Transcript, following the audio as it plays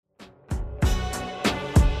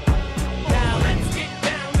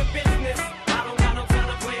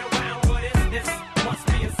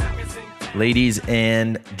Ladies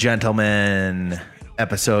and gentlemen,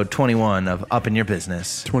 episode 21 of Up in Your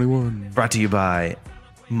Business. 21. Brought to you by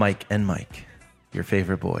Mike and Mike, your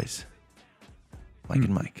favorite boys. Mike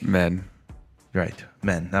and Mike. Men. Right.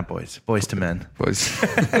 Men, not boys. Boys to men. Boys.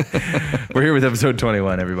 We're here with episode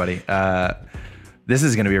 21, everybody. This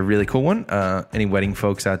is going to be a really cool one. Any wedding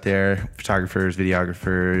folks out there, photographers,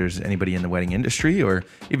 videographers, anybody in the wedding industry, or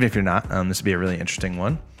even if you're not, this will be a really interesting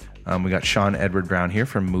one. We got Sean Edward Brown here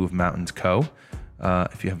from Move Mountains Co.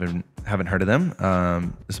 If you haven't heard of them,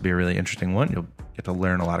 this will be a really interesting one. You'll get to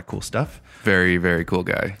learn a lot of cool stuff. Very, very cool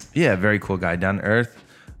guy. Yeah, very cool guy, down to earth.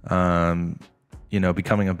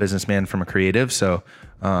 Becoming a businessman from a creative. So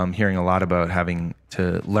hearing a lot about having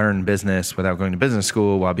to learn business without going to business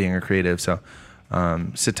school while being a creative. So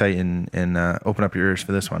sit tight and open up your ears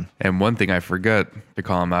for this one. And one thing I forgot to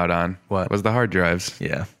call him out on was the hard drives.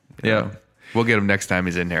 Yeah. Yeah. We'll get him next time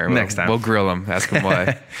he's in here. Next time. We'll grill him. Ask him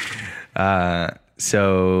why.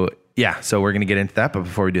 So we're going to get into that. But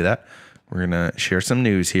before we do that, we're going to share some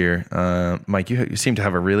news here. Mike, you seem to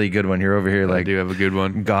have a really good one. You're over here I do have a good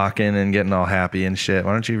one. Gawking and getting all happy and shit.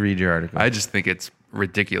 Why don't you read your article? I just think it's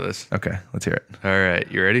ridiculous. Okay, let's hear it. All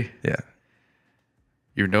right. You ready? Yeah.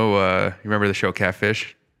 You remember the show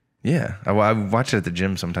Catfish? Yeah. I watch it at the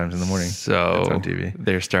gym sometimes in the morning. So it's on TV.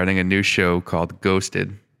 They're starting a new show called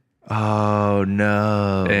Ghosted. Oh,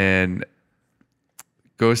 no. And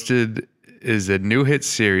Ghosted is a new hit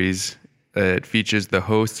series. It features the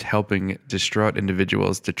host helping distraught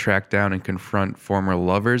individuals to track down and confront former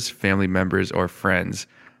lovers, family members, or friends,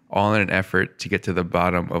 all in an effort to get to the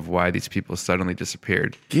bottom of why these people suddenly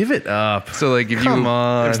disappeared. Give it up. So, like,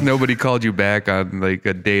 if nobody called you back on like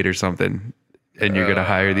a date or something, and you're gonna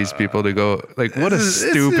hire these people to go, like, what a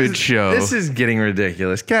stupid show. This is getting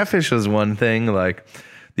ridiculous. Catfish was one thing. Like,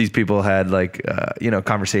 these people had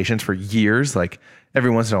conversations for years. Like, every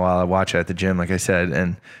once in a while I watch it at the gym, like I said,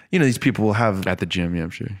 and these people will have at the gym. Yeah,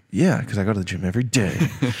 I'm sure. Yeah, because I go to the gym every day.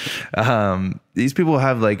 These people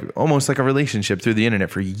have like almost like a relationship through the internet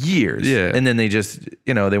for years. Yeah, and then they just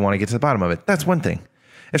they want to get to the bottom of it. That's one thing.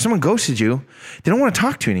 If someone ghosted you, they don't want to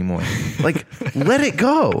talk to you anymore. Like, let it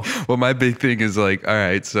go. Well, my big thing is like, all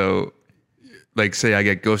right, so like, say I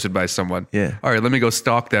get ghosted by someone. Yeah. All right, let me go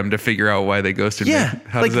stalk them to figure out why they ghosted me.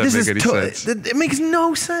 How does that make any sense? It makes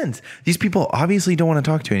no sense. These people obviously don't want to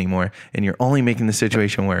talk to you anymore, and you're only making the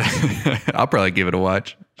situation worse. I'll probably give it a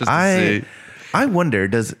watch just to see. I wonder,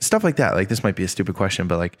 does stuff like that, like, this might be a stupid question,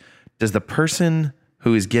 but like, does the person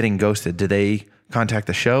who is getting ghosted, do they contact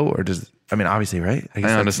the show, or obviously, right?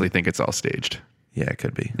 I honestly think it's all staged. Yeah, it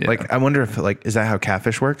could be. Yeah. Like, I wonder if, like, is that how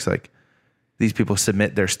Catfish works? Like, these people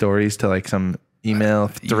submit their stories to like some email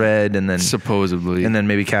thread, and then supposedly, and then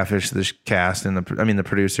maybe Catfish, the cast and the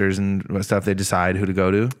producers and stuff, they decide who to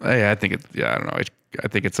go to. I think it. Yeah, I don't know.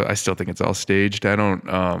 I still think it's all staged. I don't.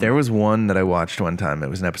 There was one that I watched one time.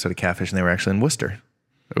 It was an episode of Catfish, and they were actually in Worcester.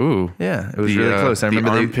 Ooh, yeah, it was really close. I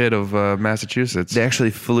remember the armpit of Massachusetts. They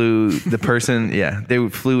actually flew the person. Yeah, they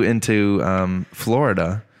flew into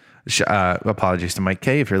Florida. Apologies to Mike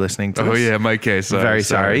K if you're listening to us. Oh yeah, Mike K. Very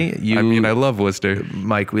sorry. I love Worcester.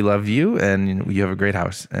 Mike, we love you, and you have a great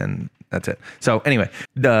house, and that's it. So anyway,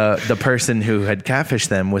 the person who had catfished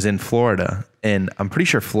them was in Florida, and I'm pretty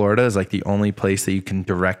sure Florida is like the only place that you can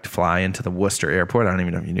direct fly into the Worcester airport. I don't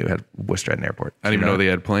even know if you knew Worcester had an airport. I didn't even know they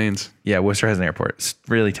had planes. Yeah, Worcester has an airport. It's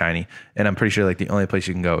really tiny, and I'm pretty sure like the only place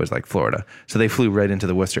you can go is like Florida. So they flew right into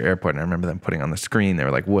the Worcester airport, and I remember them putting on the screen, they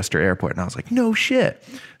were like Worcester airport, and I was like, no shit.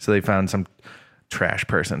 So they found some trash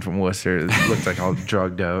person from Worcester that looked like all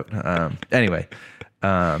drugged out. Anyway,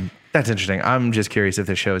 that's interesting. I'm just curious if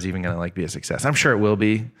this show is even going to like be a success. I'm sure it will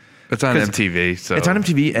be. It's on MTV. So it's on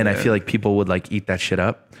MTV, and I feel like people would like eat that shit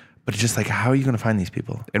up. But it's just like, how are you going to find these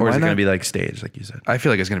people? And or is it it going to be like staged, like you said? I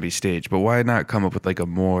feel like it's going to be staged, but why not come up with like a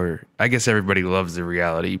more? I guess everybody loves the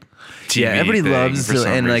reality TV. Yeah, everybody loves, and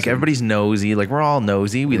reason. Like everybody's nosy. Like, we're all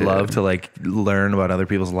nosy. We love to like learn about other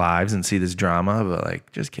people's lives and see this drama. But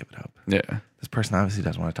like, just give it up. Yeah, this person obviously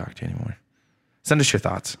doesn't want to talk to you anymore. Send us your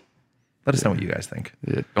thoughts. Let us know what you guys think.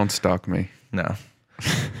 Yeah, don't stalk me. No.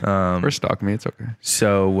 Or stalk me. It's okay.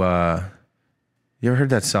 So, you ever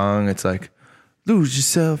heard that song? It's like, lose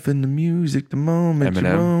yourself in the music the moment Eminem,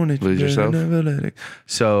 you own it. Lose Yourself. Never let it.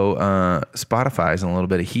 So, Spotify's in a little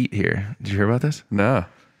bit of heat here. Did you hear about this? No.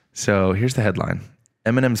 So, here's the headline.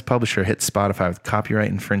 Eminem's publisher hits Spotify with copyright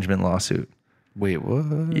infringement lawsuit. Wait,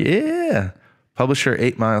 what? Yeah. Publisher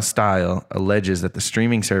 8 Mile Style alleges that the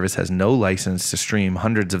streaming service has no license to stream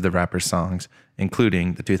hundreds of the rapper's songs,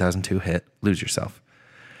 including the 2002 hit Lose Yourself.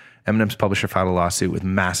 Eminem's publisher filed a lawsuit with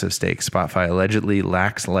massive stakes. Spotify allegedly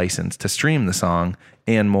lacks license to stream the song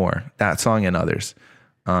and more, that song and others.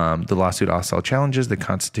 The lawsuit also challenges the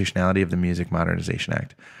constitutionality of the Music Modernization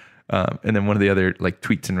Act. And then one of the other like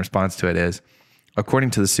tweets in response to it is, according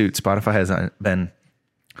to the suit, Spotify has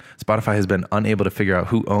been unable to figure out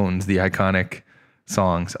who owns the iconic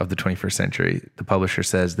songs of the 21st century. The publisher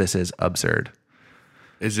says this is absurd.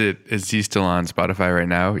 Is he still on Spotify right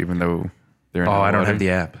now, even though they're in Oh, the I don't water? have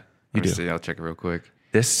the app. You Let me do. see, I'll check it real quick.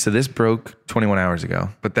 This broke 21 hours ago.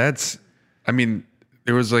 But I mean,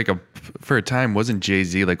 there was like for a time, wasn't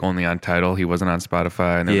Jay-Z like only on Tidal? He wasn't on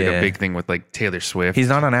Spotify. And there was like Yeah. a big thing with like Taylor Swift. He's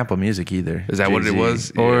not on Apple Music either. Is that what it Jay-Z.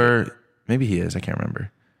 was? Or maybe he is. I can't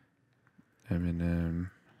remember. Eminem.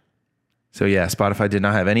 So yeah, Spotify did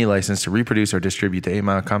not have any license to reproduce or distribute the 8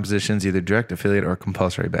 Mile compositions, either direct, affiliate, or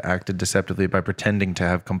compulsory, but acted deceptively by pretending to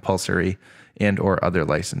have compulsory and or other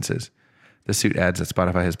licenses. The suit adds that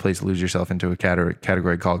Spotify has placed Lose Yourself into a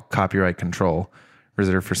category called copyright control,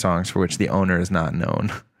 reserved for songs for which the owner is not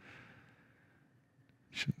known.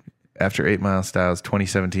 After 8 Mile Style's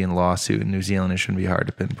 2017 lawsuit in New Zealand, it shouldn't be hard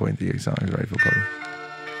to pinpoint the song's rightful publisher.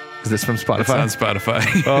 Is this from Spotify? It's on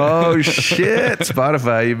Spotify. Oh shit,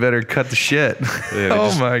 Spotify! You better cut the shit. Yeah, oh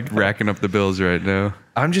just my god! racking up the bills right now.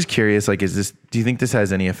 I'm just curious. Like, do you think this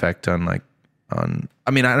has any effect on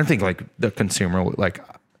I mean, I don't think like the consumer. Like,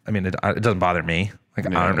 I mean, it doesn't bother me. Like,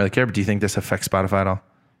 I don't really care. But do you think this affects Spotify at all?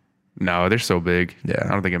 No, they're so big. Yeah. I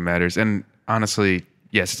don't think it matters. And honestly,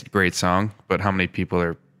 yes, it's a great song, but how many people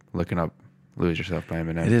are looking up Lose Yourself by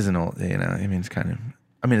Eminem? It is an old. I mean, it's kind of.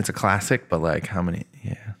 I mean, it's a classic, but like, how many?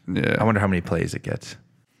 Yeah. Yeah. I wonder how many plays it gets.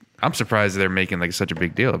 I'm surprised they're making like such a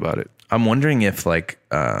big deal about it. I'm wondering if like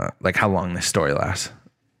how long this story lasts.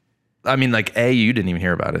 I mean, like, you didn't even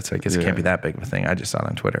hear about it, so I guess it can't be that big of a thing. I just saw it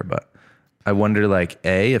on Twitter, but I wonder, like,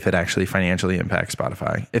 if it actually financially impacts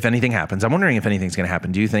Spotify. If anything happens, I'm wondering if anything's going to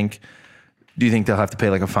happen. Do you think they'll have to pay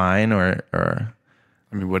like a fine or?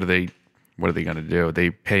 I mean, what are they going to do? They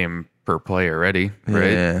pay him per play already,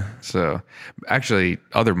 right? Yeah. So actually,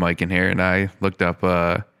 other Mike in here and I looked up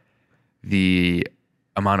the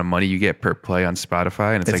amount of money you get per play on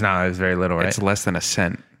Spotify, and It's very little, right? It's less than a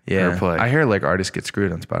cent yeah. per play. I hear like artists get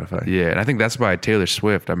screwed on Spotify. Yeah, and I think that's why Taylor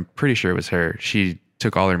Swift, I'm pretty sure it was her, she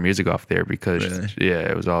took all her music off there because,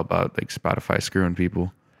 it was all about like Spotify screwing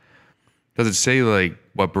people. Does it say like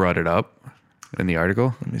what brought it up in the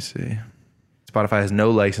article? Let me see. Spotify has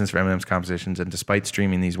no license for Eminem's compositions, and despite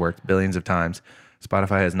streaming these works billions of times,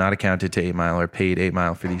 Spotify has not accounted to 8 Mile or paid 8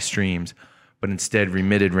 Mile for these streams, but instead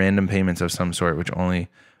remitted random payments of some sort, which only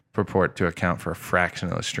purport to account for a fraction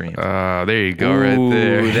of the streams. There you go, right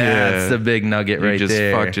there. That's the big nugget right there. You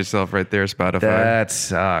there. just fucked yourself right there, Spotify. That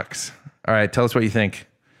sucks. All right, tell us what you think.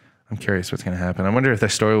 I'm curious what's going to happen. I wonder if the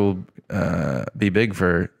story will be big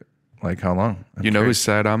for like how long. You know whose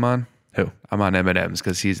side I'm on? Who? I'm on Eminem's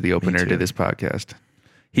because he's the opener to this podcast.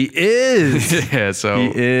 He is. Yeah, so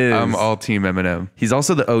He is. I'm all team Eminem. He's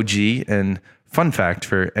also the OG. And fun fact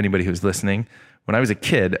for anybody who's listening, when I was a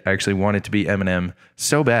kid, I actually wanted to be Eminem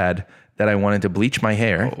so bad that I wanted to bleach my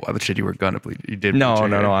hair. Oh, I thought you were gonna bleach. You did. No.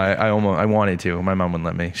 bleach your hair. I wanted to. My mom wouldn't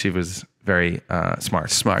let me. She was very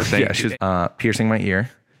smart. Smart. Thank you. She was piercing my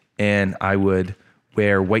ear, and I would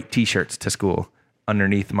wear white T-shirts to school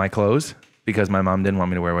underneath my clothes because my mom didn't want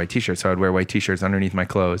me to wear white T-shirts. So I'd wear white T-shirts underneath my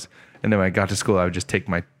clothes, and then when I got to school, I would just take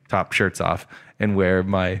my top shirts off and wear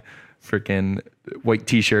my freaking white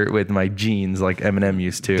T-shirt with my jeans like Eminem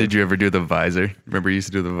used to. Did you ever do the visor? Remember you used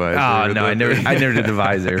to do the visor? Oh no, I never did the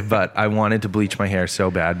visor, but I wanted to bleach my hair so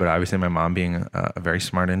bad. But obviously, my mom, being a very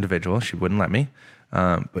smart individual, she wouldn't let me.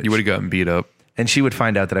 But You would have gotten beat up. and she would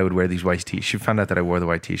find out that I would wear these white T. She found out that I wore the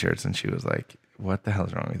white T-shirts, and she was like, "What the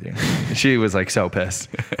hell's wrong with you?" And she was like so pissed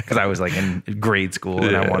because I was like in grade school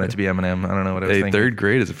and I wanted to be Eminem. I don't know what I was thinking. Third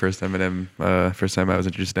grade is the first time first time I was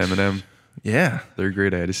introduced to Eminem. Yeah. Third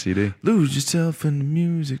grade, I had a CD. Lose yourself in the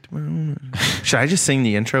music tomorrow. Should I just sing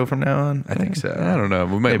the intro from now on? I think so. I don't know.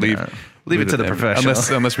 We might Maybe leave. not. Leave it to the professional.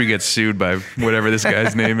 Unless we get sued by whatever this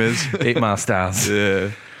guy's name is. 8 Mile Styles.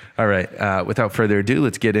 Yeah. All right. Without further ado,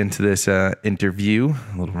 let's get into this interview.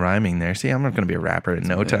 A little rhyming there. See, I'm not going to be a rapper in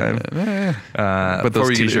no time. Put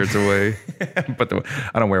those T-shirts away. But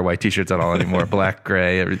I don't wear white T-shirts at all anymore. Black,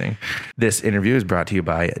 gray, everything. This interview is brought to you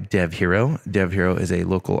by Dev Hero. Dev Hero is a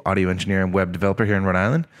local audio engineer and web developer here in Rhode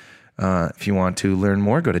Island. If you want to learn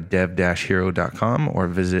more, go to dev-hero.com or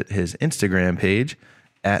visit his Instagram page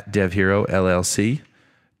at DevHeroLLC.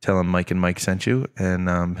 Tell him Mike and Mike sent you,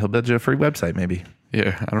 and he'll build you a free website maybe.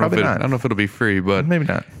 Yeah, I Probably not. don't know if it'll be free, but Maybe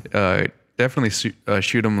not. definitely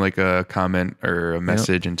shoot him like a comment or a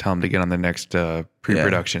message and tell him to get on the next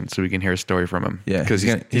pre-production so we can hear a story from him. Yeah, because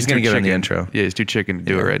he's gonna too get on the chicken. intro. Yeah, he's too chicken to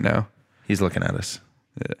do it right now. He's looking at us.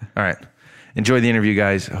 Yeah. All right. Enjoy the interview,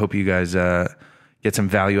 guys. Hope you guys get some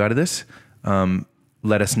value out of this.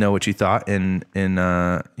 Let us know what you thought in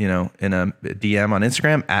a DM on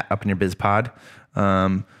Instagram at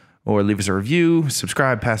UpInYourBizPod, or leave us a review,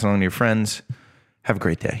 subscribe, pass it along to your friends. Have a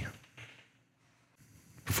great day.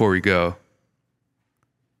 Before we go,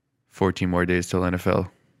 14 more days till the NFL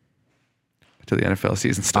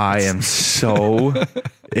season starts. I am so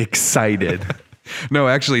excited. No,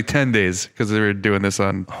 actually 10 days because we're doing this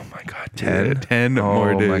on. Oh my God, 10? Yeah, 10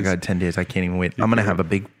 more days. Oh my God, 10 days. I can't even wait. I'm going to have a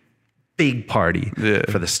big party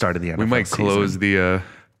for the start of the NFL We might close season. the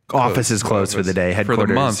office is closed for the day. Headquarters. For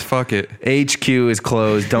the month. Fuck it. HQ is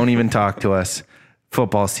closed. Don't even talk to us.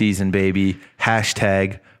 Football season, baby.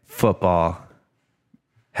 Hashtag football.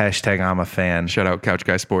 Hashtag I'm a fan. Shout out Couch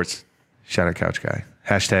Guy Sports. Shout out Couch Guy.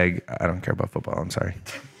 Hashtag I don't care about football. I'm sorry.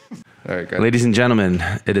 All right, guys. Ladies and gentlemen,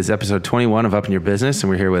 it is episode 21 of Up in Your Business, and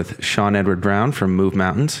we're here with Sean Edward Brown from Move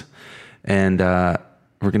Mountains, and we're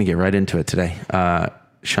going to get right into it today.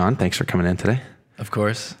 Sean, thanks for coming in today. Of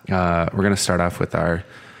course. We're going to start off with our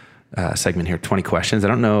segment here, 20 questions.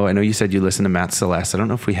 I know you said you listened to Matt Celeste. I don't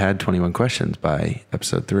know if we had 21 questions by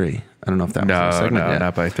episode 3. I don't know if that was a segment yet.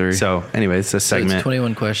 Not by 3. So anyway, it's a So segment. it's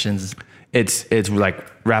 21 questions, It's like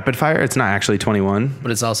rapid fire. It's not actually 21.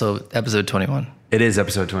 but it's also episode 21. It is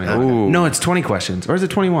episode 21. Ooh. No, it's 20 questions. Or is it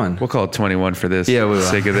 21? We'll call it 21 for this. Yeah, we will.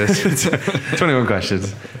 Sake of this. 21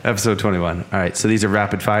 questions. Episode 21. All right. So these are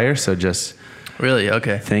rapid fire. So just Really?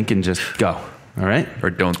 Okay. think and just go. All right. Or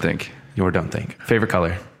don't think. Or don't think. Favorite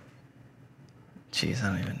color? Jeez, I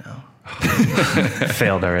don't even know.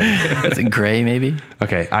 Failed already. Is it gray maybe?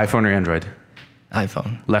 Okay. iPhone or Android?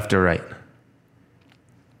 iPhone. Left or right?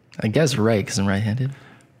 I guess right because I'm right-handed.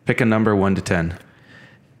 Pick a number 1 to 10.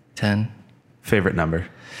 10, Favorite number?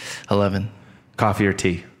 11. Coffee or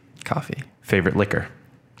tea? Coffee. Favorite liquor?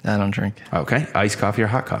 I don't drink. Okay. Iced coffee or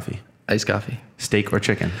hot coffee? Iced coffee. Steak or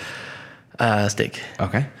chicken? Steak.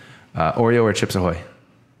 Okay. Oreo or Chips Ahoy?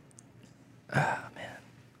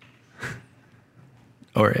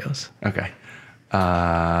 Oreos. Okay.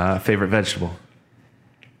 Favorite vegetable?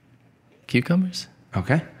 Cucumbers.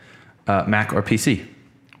 Okay. Mac or PC?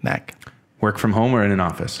 Mac. Work from home or in an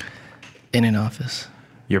office? In an office.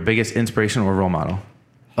 Your biggest inspiration or role model?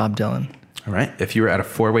 Bob Dylan. All right. If you were at a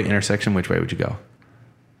 4-way intersection, which way would you go?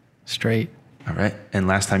 Straight. All right. And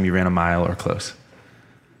last time you ran a mile or close?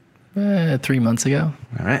 3 months ago.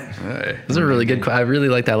 All right. Hey. Those are really good. I really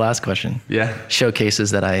like that last question. Yeah.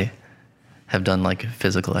 Showcases that I have done like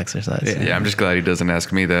physical exercise. Yeah, I'm just glad he doesn't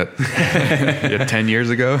ask me that. Yeah, 10 years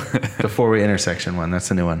ago. The 4-way intersection one. That's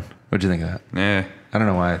the new one. What'd you think of that? Yeah. I don't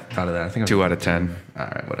know why I thought of that. I think 2 out of 10. All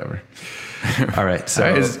right. Whatever. All right.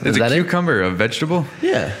 So Is Is a that it? cucumber a vegetable?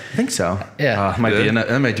 yeah, I think so. Yeah.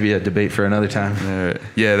 That might be a debate for another time.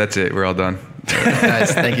 Yeah, that's it. We're all done.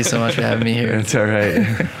 Guys, thank you so much for having me here. It's all right.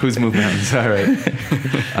 Who's Move Mountains? All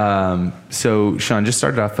right. So Sean, just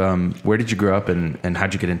started off. Where did you grow up and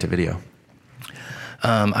how'd you get into video?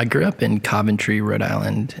 I grew up in Coventry, Rhode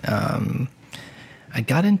Island. I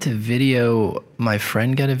got into video. My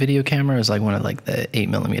friend got a video camera. It was like one of like the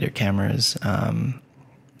 8mm cameras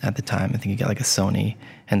at the time. I think he got like a Sony,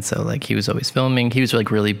 and so like he was always filming. He was like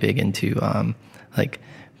really big into like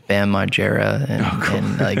Bam Margera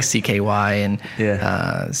and like CKY and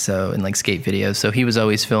and like skate videos. So he was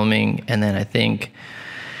always filming, and then I think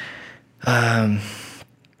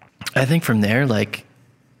from there like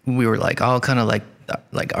we were like all kind of like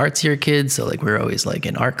artsier kids, so like we were always like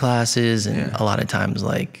in art classes, and a lot of times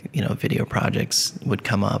like video projects would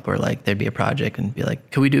come up, or like there'd be a project and be like,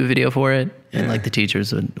 could we do a video for it? And like the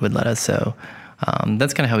teachers would let us. So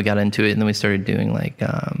that's kind of how we got into it, and then we started doing like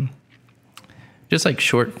just like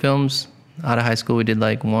short films out of high school. We did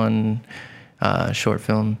like one short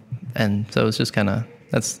film, and so it's just kind of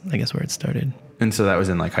that's I guess where it started. And so that was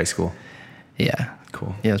in like high school. Yeah.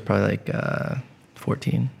 Cool. Yeah, it was probably like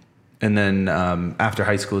 14. And then after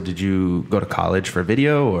high school, did you go to college for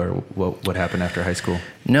video, or what happened after high school?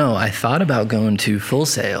 No, I thought about going to Full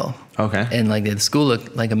Sail. Okay. And like the school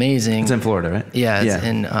looked like amazing. It's in Florida, right? Yeah.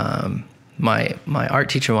 And my art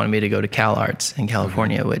teacher wanted me to go to Cal Arts in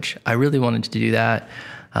California, which I really wanted to do that.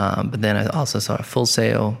 But then I also saw Full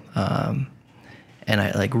Sail, and I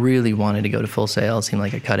like really wanted to go to Full Sail. It seemed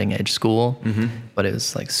like a cutting edge school, but it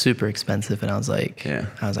was like super expensive, and I was like,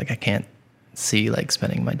 I can't see like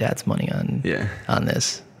spending my dad's money on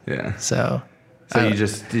this. Yeah. So you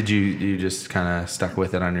just kind of stuck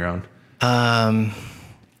with it on your own?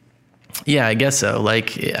 Yeah, I guess so.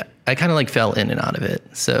 Like I kind of like fell in and out of it.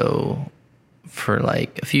 So for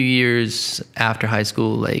like a few years after high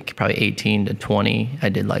school, like probably 18 to 20, I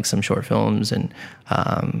did like some short films and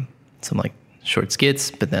some like short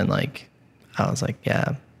skits. But then like I was like,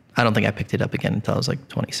 yeah, I don't think I picked it up again until I was like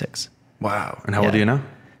 26. Wow. And how old are you now?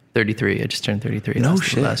 33. I just turned 33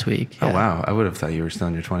 last week. Oh, Yeah. wow. I would have thought you were still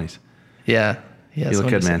in your 20s. Yeah. Yeah. You look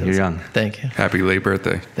good, man. You're young. Thank you. Happy late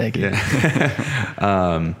birthday. Thank you.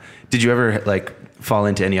 Did you ever like fall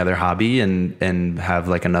into any other hobby and have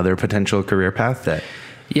like another potential career path that?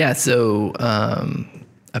 Yeah. So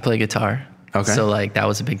I play guitar. Okay. So like that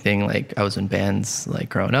was a big thing. Like I was in bands like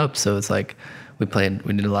growing up. So it's like we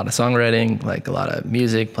did a lot of songwriting, like a lot of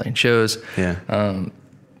music, playing shows. Yeah.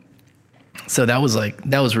 So that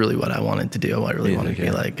was really what I wanted to do. I really wanted to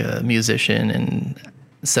be like a musician. And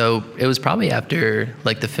so it was probably after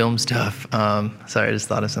like the film stuff. Sorry, I just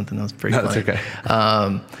thought of something that was pretty funny. That's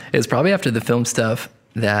okay. It was probably after the film stuff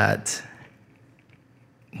that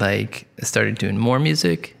like I started doing more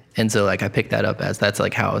music. And so like I picked that up as that's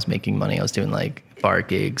like how I was making money. I was doing like bar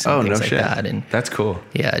gigs and things like that. And that's cool.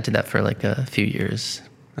 yeah, I did that for like a few years.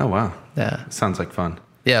 Oh, wow. Yeah. Sounds like fun.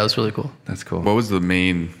 Yeah, it was really cool. That's cool. What was the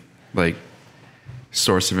main like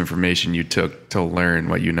source of information you took to learn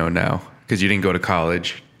what you know now? Because you didn't go to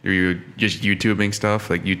college. Were you just YouTubing stuff,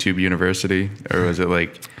 like YouTube University? Or was it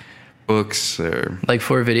like books or Like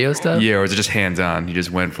for video stuff? yeah, or was it just hands-on? You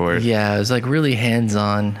just went for it? Yeah, it was like really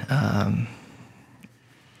hands-on.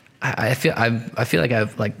 I feel like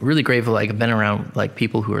I've like really grateful. Like I've been around like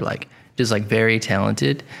people who are like just like very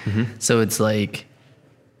talented. So it's like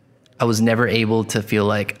I was never able to feel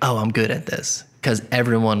like, oh, I'm good at this, because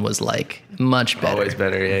everyone was like much better. Always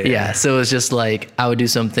better, yeah. Yeah, so it was just like I would do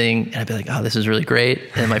something and I'd be like, oh, this is really great,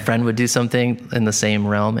 and my friend would do something in the same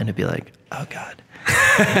realm and it'd be like, oh god.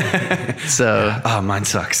 So Oh, mine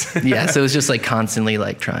sucks. yeah, so it was just like constantly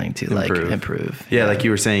like trying to like improve. Yeah, like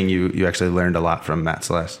you were saying, you actually learned a lot from Matt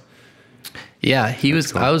Celeste. Yeah,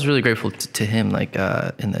 I was really grateful to him. Like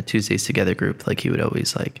in the Tuesdays Together group, like he would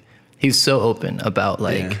always like, he was so open about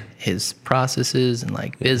like his processes and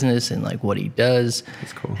like business and like what he does.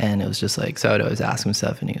 That's cool. And it was just like, so I would always ask him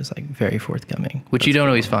stuff and he was like very forthcoming, which you don't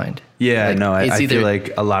always find. Yeah, like, no, I it's feel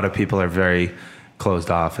like a lot of people are very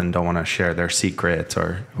closed off and don't want to share their secrets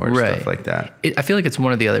or stuff like that. I feel like it's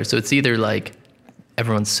one or the other. So it's either like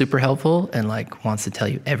everyone's super helpful and like wants to tell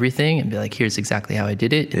you everything and be like, here's exactly how I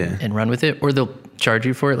did it and run with it, or they'll charge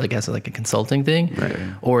you for it like as like a consulting thing, Right.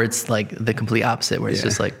 or it's like the complete opposite where it's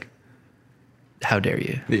just like, how dare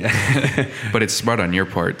you? Yeah. But it's smart on your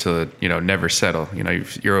part to, never settle.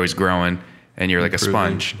 You're always growing and you're like a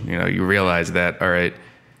sponge. You realize that, all right,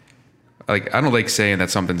 like, I don't like saying that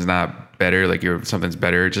something's not better, like something's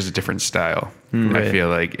better, just a different style. Right. I feel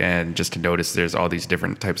like, and just to notice there's all these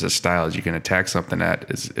different types of styles you can attack something at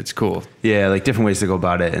it's cool. Yeah, like different ways to go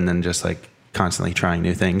about it, and then just like constantly trying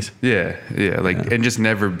new things. Yeah. And just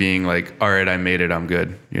never being like, all right, I made it, I'm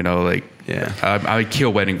good. I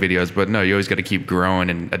kill wedding videos, but no, you always got to keep growing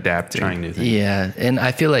and adapting. Trying new things. Yeah, and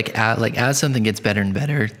I feel like as something gets better and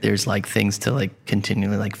better, there's like things to like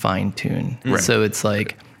continually like fine tune. Right. So it's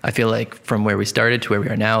like I feel like from where we started to where we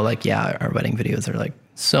are now, like our wedding videos are like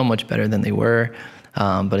so much better than they were.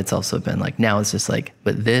 But it's also been like now it's just like,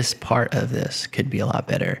 but this part of this could be a lot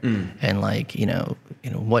better. And like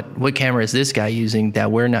what camera is this guy using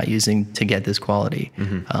that we're not using to get this quality?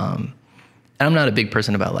 And I'm not a big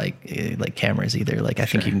person about like cameras either. Like I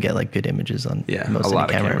think you can get like good images on most a lot any of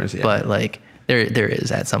camera, cameras, but like there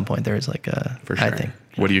is at some point there's like a For sure. I think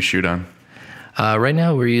What do you shoot on? right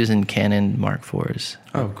now we're using Canon Mark IVs.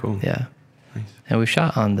 Oh, cool. Yeah, Nice. and we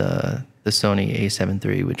shot on the Sony A7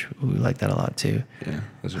 III, which we like that a lot too. Yeah,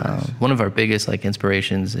 those are nice. One of our biggest like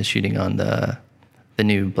inspirations is shooting on the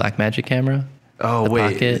new Blackmagic camera. Oh, the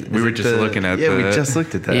wait. Pocket. We were just looking at we the- just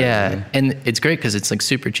looked at that. Yeah, and it's great because it's like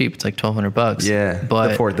super cheap. It's like $1,200. Yeah.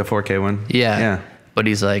 but the 4K one. yeah, Yeah. But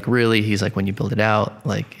he's like when you build it out,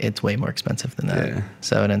 like it's way more expensive than that. Yeah.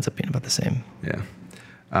 So it ends up being about the same.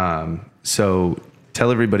 Yeah. So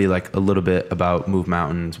tell everybody like a little bit about Move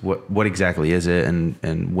Mountains. What exactly is it,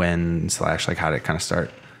 and when / like how did it kind of start?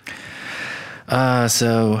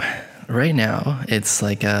 So right now it's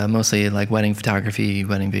like mostly like wedding photography,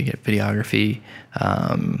 wedding videography.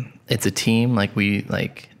 It's a team. Like we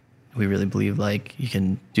really believe like you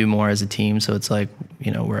can do more as a team. So it's like,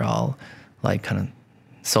 we're all like kind of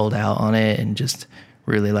sold out on it and just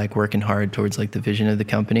really like working hard towards like the vision of the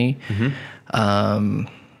company.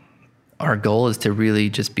 Our goal is to really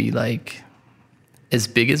just be like as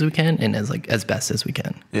big as we can and as best as we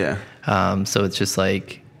can. Yeah. So it's just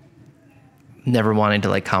like never wanting to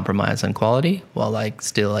like compromise on quality while like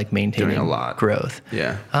still like maintaining Doing a lot. growth.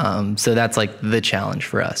 Yeah. So that's like the challenge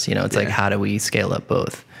for us. It's like, how do we scale up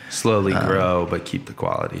both? Slowly grow, but keep the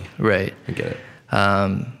quality. Right. I get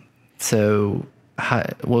it. So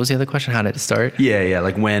what was the other question? How did it start? Yeah.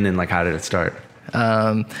 Like when and like how did it start?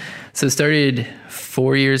 So it started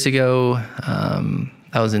 4 years ago.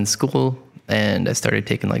 I was in school and I started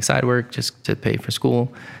taking like side work just to pay for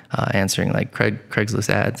school, answering like Craigslist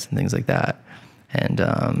ads and things like that. And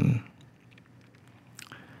I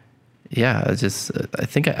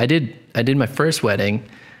think I did my first wedding.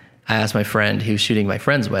 I asked my friend, he was shooting my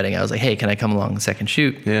friend's wedding. I was like, hey, can I come along the second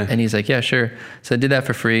shoot? Yeah. And he's like, yeah, sure. So I did that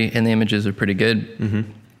for free and the images were pretty good.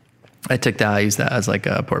 Mm-hmm. I used that as like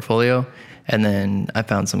a portfolio. And then I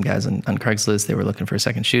found some guys on Craigslist. They were looking for a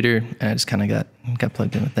second shooter and I just kind of got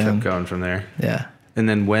plugged in with them. Kept going from there. Yeah. And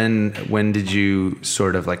then when did you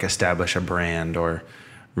sort of like establish a brand or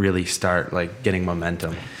really start like getting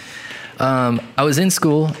momentum? I was in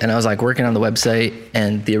school and I was like working on the website,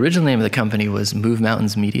 and the original name of the company was Move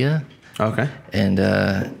Mountains Media. Okay. And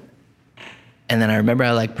then I remember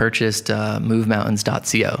I like purchased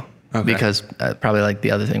movemountains.co because probably like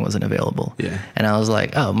the other thing wasn't available. Yeah. And I was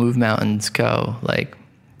like, oh, Move Mountains Co. Like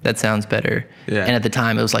that sounds better. Yeah. And at the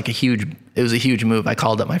time it was a huge move. I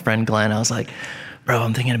called up my friend Glenn. I was like, bro,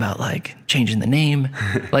 I'm thinking about like changing the name.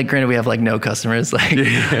 Like granted we have like no customers. Like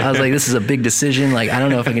I was like, this is a big decision. Like I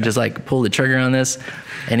don't know if I can just like pull the trigger on this.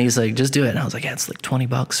 And he's like, just do it. And I was like, yeah, it's like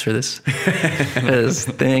 $20 for this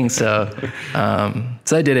thing. So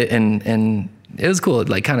I did it and it was cool. It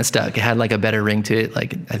like kind of stuck. It had like a better ring to it.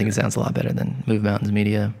 Like I think it sounds a lot better than Move Mountains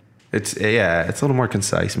Media. It's a little more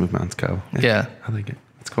concise. Move Mountains Co. Yeah. I like it.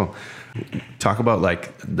 That's cool. Talk about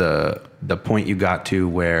like the point you got to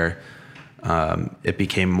where it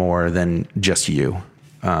became more than just you.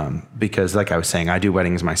 Because like I was saying, I do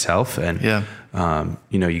weddings myself and,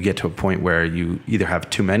 you get to a point where you either have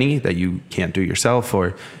too many that you can't do yourself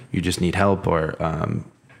or you just need help or,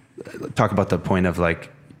 talk about the point of like,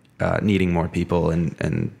 needing more people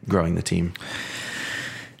and growing the team.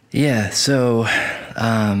 Yeah. So,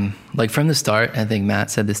 like from the start, I think Matt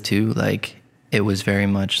said this too, like it was very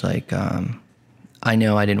much like, I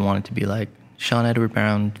know I didn't want it to be like Sean Edward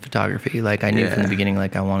Brown photography. Like I knew from the beginning,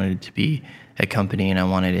 like I wanted it to be a company and I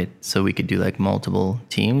wanted it so we could do like multiple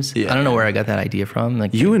teams. I don't know where I got that idea from.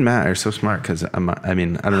 Like you and Matt are so smart because I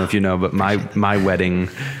don't know if you know, but my wedding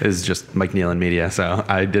is just Mike Neal and Media. So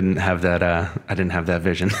I didn't have that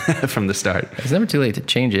vision from the start. It's never too late to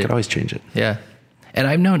change it. Could always change it. Yeah. And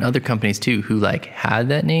I've known other companies too who like had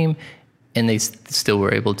that name and they still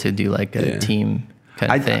were able to do like a team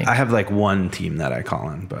kind of thing. I have like one team that I call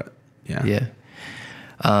on, but yeah.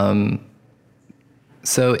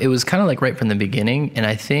 So it was kind of like right from the beginning. And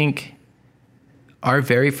I think our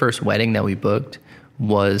very first wedding that we booked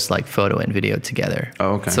was like photo and video together.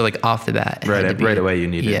 Oh, okay. So like off the bat. Right away you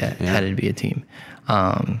needed it. Yeah, it had to be a team.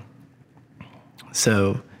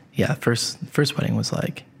 So yeah, first wedding was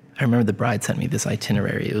like, I remember the bride sent me this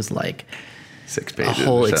itinerary. It was like 6 pages. A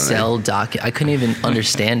whole Excel document. I couldn't even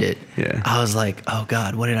understand it. Yeah. I was like, oh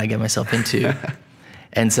God, what did I get myself into?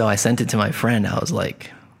 And so I sent it to my friend. I was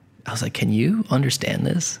like, can you understand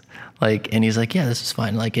this? Like, and he's like, yeah, this is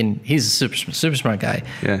fine. Like, and he's a super smart guy.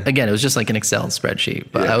 Yeah. Again, it was just like an Excel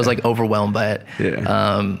spreadsheet, but I was like overwhelmed by it.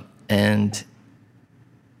 Yeah. And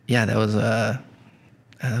yeah, that was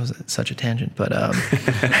such a tangent, but no,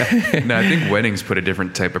 I think weddings put a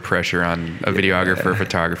different type of pressure on a videographer,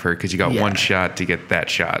 photographer, because you got one shot to get that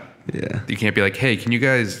shot. Yeah, you can't be like, hey, can you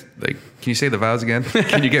guys can you say the vows again?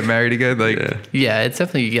 Can you get married again? Like, it's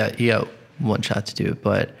definitely you got one shot to do it,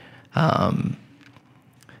 but from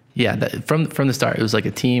the start it was like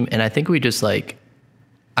a team, and I think we just like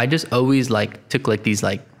I just always like took like these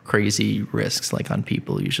like crazy risks like on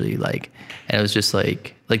people usually like, and it was just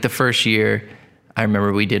like the first year. I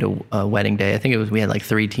remember we did a wedding day. I think we had like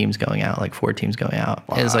 3 teams going out, like 4 teams going out.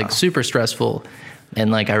 Wow. It was like super stressful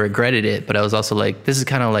and like I regretted it, but I was also like, this is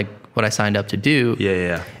kind of like what I signed up to do.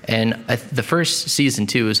 Yeah. And the first season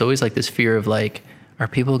too was always like this fear of like, are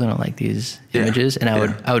people going to like these images? And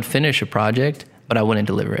I would finish a project, but I wouldn't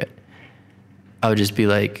deliver it. I would just be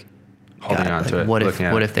like, holding on to it. What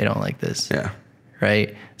if they don't like this? Yeah.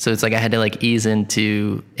 Right. So it's like I had to like ease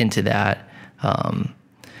into that.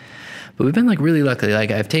 But we've been like really lucky.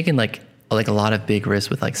 Like I've taken like a lot of big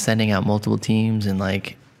risks with like sending out multiple teams, and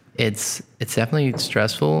like it's definitely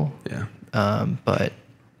stressful. Yeah. But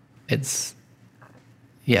it's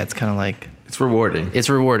kind of like it's rewarding. It's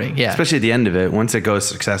rewarding. Yeah. Especially at the end of it, once it goes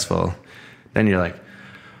successful, then you're like,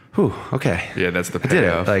 "Whew, okay." Yeah, that's the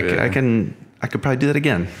payoff. I did it. Like I could probably do that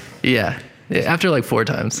again. Yeah. After like 4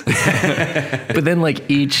 times. But then like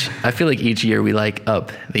I feel like each year we like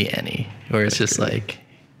up the ante, where it's just like.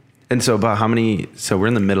 And so about so we're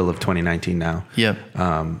in the middle of 2019 now. Yeah.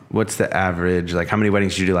 What's the average, like how many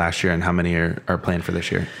weddings did you do last year and how many are planned for this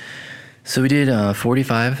year? So we did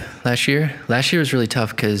 45 last year. Last year was really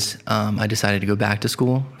tough because I decided to go back to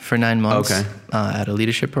school for 9 months Okay. at a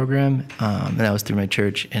leadership program. And that was through my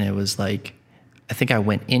church. And it was like, I think I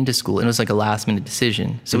went into school and it was like a last minute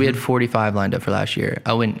decision. So we had 45 lined up for last year.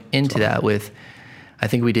 I went into that with, I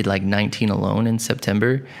think we did like 19 alone in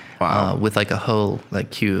September. Wow. With like a whole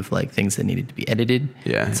like queue of like things that needed to be edited.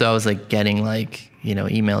 Yeah. So I was like getting like, you know,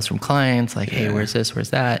 emails from clients like, hey, Yeah. where's this,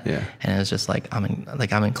 where's that? Yeah. And it was just like, I'm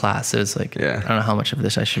in class. So it's like, Yeah. I don't know how much of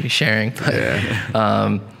this I should be sharing,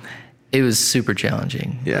 but it was super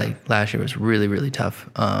challenging. Yeah. Like last year was really, really tough.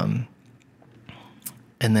 And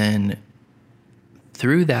then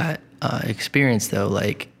through that experience though,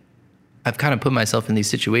 like I've kind of put myself in these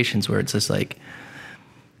situations where it's just like,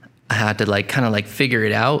 I had to like kind of like figure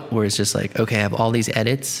it out where it's just like, okay, I have all these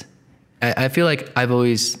edits. I feel like I've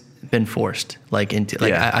always been forced like into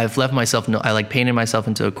like Yeah. I've left myself, I like painted myself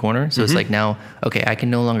into a corner. So it's like now, okay, I can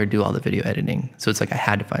no longer do all the video editing. So it's like I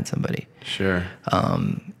had to find somebody. Sure.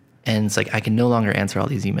 And it's like I can no longer answer all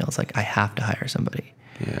these emails. Like I have to hire somebody.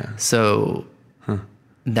 Yeah. So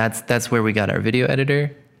that's where we got our video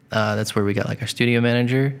editor. That's where we got like our studio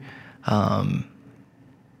manager.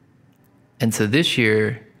 And so this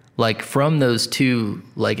year, like from those two,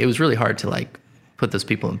 like it was really hard to like put those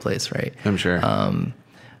people in place, right? I'm sure.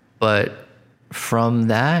 But from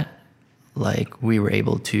that, like we were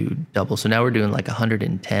able to double. So now we're doing like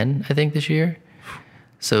 110, I think, this year.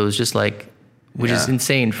 So it was just like, which is Yeah.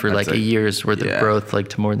 insane for That's like a year's worth yeah. of growth, like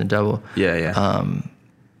to more than double. Yeah. Yeah.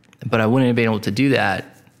 But I wouldn't have been able to do that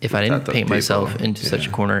if I Without didn't those paint myself people. into such a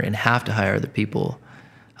Yeah. corner and have to hire other people.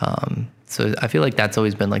 So I feel like that's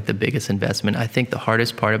always been like the biggest investment. I think the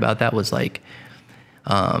hardest part about that was like,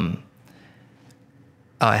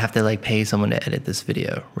 I have to like pay someone to edit this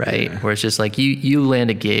video, right? Yeah. Where it's just like you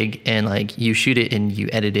land a gig and like you shoot it and you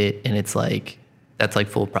edit it and it's like, that's like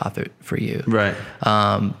full profit for you. right.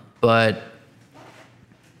 But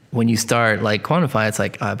when you start like quantify, it's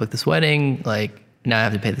like, oh, I booked this wedding, like now I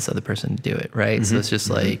have to pay this other person to do it, right? So it's just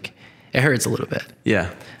like, it hurts a little bit.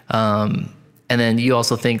 Yeah. And then you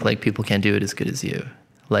also think like people can't do it as good as you.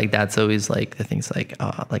 Like that's always like the things like,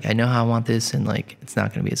 oh, like I know how I want this and like it's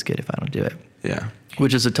not going to be as good if I don't do it. Yeah.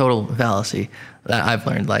 Which is a total fallacy that I've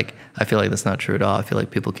learned. Like I feel like that's not true at all. I feel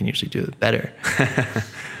like people can usually do it better.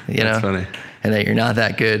 You know, That's funny. and that you're not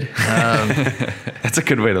that good. That's a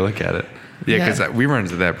good way to look at it. Yeah, Yeah. because we run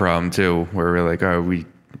into that problem too, where we're like, oh,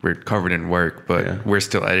 we're covered in work, but Yeah. we're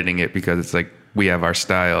still editing it because it's like we have our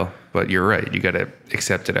style. But you're right, you got to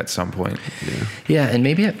accept it at some point. Yeah, and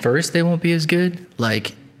maybe at first they won't be as good.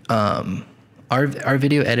 Like our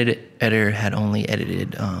video editor had only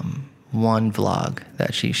edited one vlog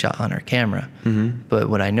that she shot on her camera. But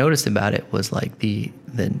what I noticed about it was like the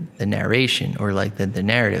narration or like the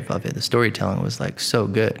narrative of it, the storytelling was like so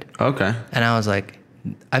good. Okay. And I was like,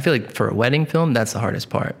 I feel like for a wedding film, that's the hardest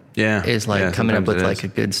part. Yeah. Is like Yeah, coming up sometimes with it like is. a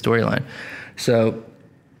good storyline. So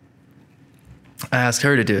I asked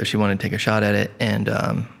her to do it. She wanted to take a shot at it. And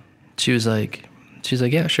she's like,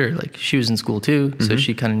 yeah, sure. Like she was in school too. So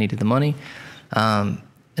she kind of needed the money. And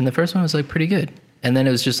the first one was like pretty good. And then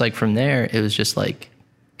it was just like from there, it was just like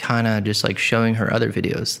kind of just like showing her other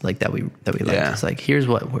videos like that we liked. Yeah. It's like, here's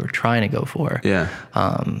what we're trying to go for. Yeah.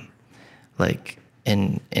 Like,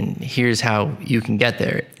 and here's how you can get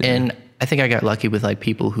there. And I think I got lucky with like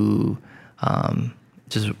people who,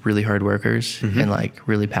 just really hard workers and like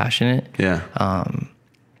really passionate. Yeah.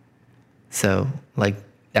 So like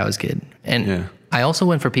that was good. And Yeah. I also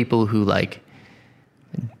went for people who like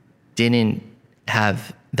didn't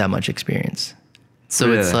have that much experience.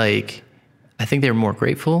 So it's Really? like, I think they were more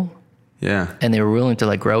grateful Yeah. and they were willing to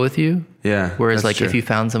like grow with you. Yeah. Whereas that's like if true. you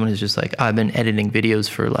found someone who's just like, oh, I've been editing videos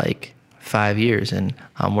for like 5 years and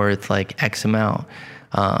I'm worth like X amount,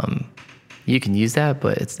 you can use that,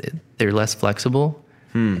 but they're less flexible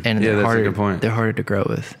and Yeah, they're that's a harder. good point. They're harder to grow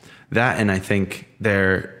with. That, and I think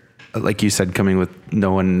they're, like you said, coming with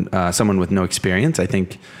someone with no experience. I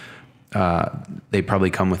think they probably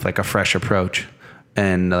come with like a fresh approach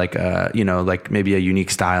and like like maybe a unique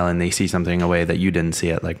style, and they see something in a way that you didn't see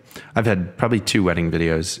it. Like I've had probably 2 wedding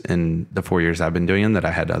videos in the 4 years I've been doing them that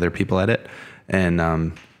I had other people edit, and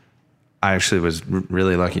I actually was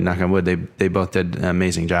really lucky. Knock on wood, they both did an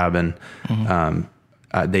amazing job, and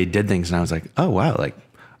they did things, and I was like, oh wow, like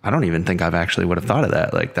I don't even think I've actually would have thought of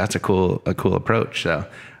that. Like that's a cool approach. So,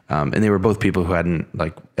 and they were both people who hadn't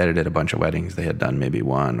like edited a bunch of weddings. They had done maybe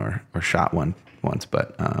one or shot one once,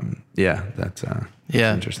 but yeah, that's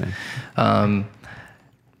interesting.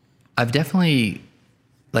 I've definitely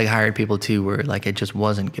like hired people too where like it just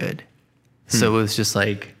wasn't good. So it was just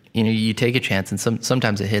like, you know, you take a chance, and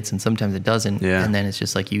sometimes it hits and sometimes it doesn't. Yeah. And then it's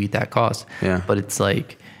just like you eat that cost. Yeah. But it's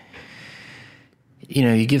like, you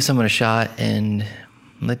know, you give someone a shot, and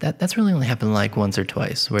like that's really only happened like once or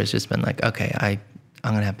twice, where it's just been like, okay, I'm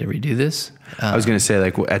gonna have to redo this. I was going to say,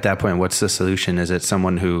 like, at that point, what's the solution? Is it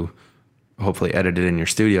someone who hopefully edited in your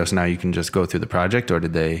studio, so now you can just go through the project, or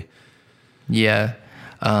did they Yeah.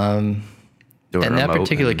 do it In that remote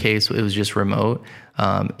particular and- case, it was just remote.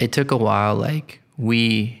 It took a while. Like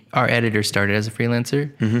our editor started as a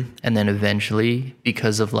freelancer, and then eventually,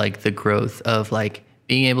 because of like the growth of like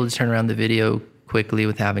being able to turn around the video quickly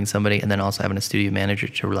with having somebody, and then also having a studio manager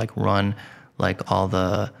to like run like all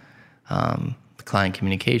the client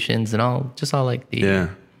communications and all like the Yeah.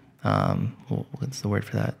 what's the word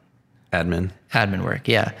for that? Admin. Admin work.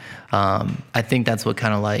 Yeah. I think that's what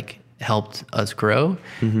kind of like helped us grow.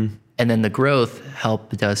 And then the growth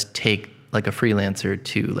helped us take like a freelancer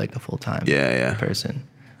to like a full-time Yeah. person.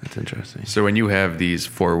 That's interesting. So when you have these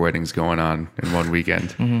 4 weddings going on in one weekend,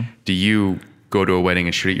 Mm-hmm. do you go to a wedding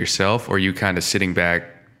and shoot it yourself, or are you kind of sitting back,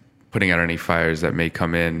 putting out any fires that may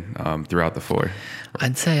come in throughout the 4?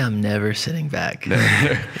 I'd say I'm never sitting back.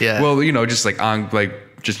 Yeah. Well, you know, just like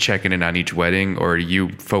just checking in on each wedding, or are you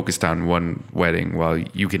focused on one wedding while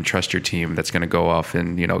you can trust your team that's going to go off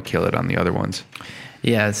and, you know, kill it on the other ones?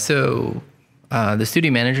 Yeah, so the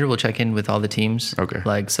studio manager will check in with all the teams. Okay.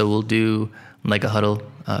 Like, so we'll do like a huddle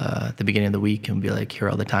at the beginning of the week and be like, here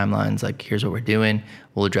are all the timelines. Like, here's what we're doing.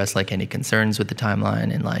 We'll address like any concerns with the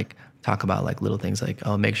timeline and like talk about like little things like,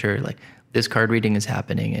 oh, make sure like this card reading is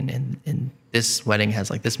happening and this wedding has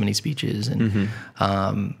like this many speeches.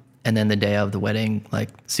 And then the day of the wedding, like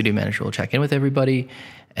studio manager will check in with everybody.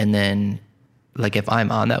 And then like if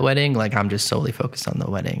I'm on that wedding, like I'm just solely focused on the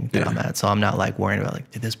wedding that I'm at. So I'm not like worrying about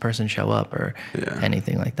like, did this person show up or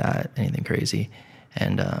anything like that, anything crazy.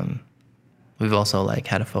 And we've also like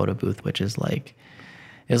had a photo booth, which is like,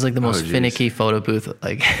 it was like the most finicky photo booth.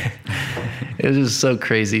 Like it was just so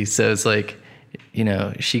crazy. So it's like, you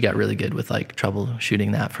know, she got really good with like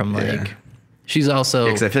troubleshooting that from like, she's also,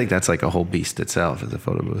 Because I feel like that's like a whole beast itself as a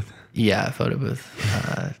photo booth. photo booth.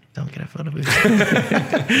 Don't get a photo booth.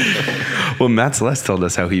 Well, Matt Celeste told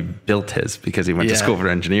us how he built his because he went to Yeah. school for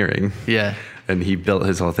engineering. Yeah. And he built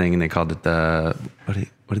his whole thing, and they called it the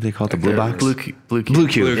what did they call it? The blue box. Blue cube. Blue cube. Blue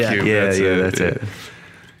cube, Yeah, that's yeah, it, that's yeah. it.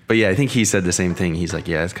 But yeah, I think he said the same thing. He's like,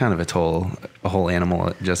 yeah, it's kind of a whole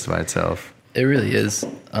animal just by itself. It really is.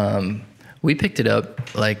 We picked it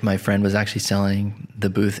up. Like my friend was actually selling the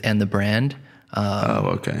booth and the brand. Oh,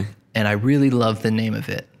 okay. And I really love the name of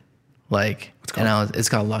it. Like, it's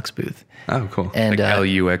called Lux Booth. Oh, cool. And Like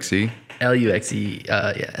LUXE? LUXE.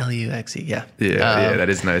 LUXE. Yeah. Yeah, that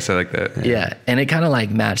is nice. I like that. Yeah, and it kind of like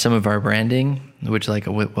matched some of our branding, which like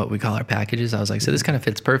what we call our packages. I was like, so this kind of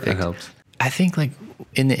fits perfect. That helps. I think like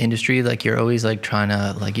in the industry, like you're always like trying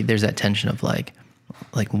to like there's that tension of like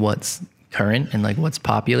what's current and like what's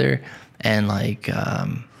popular and like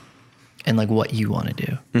what you want to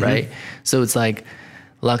do, right? So it's like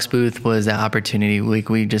Lux Booth was that opportunity.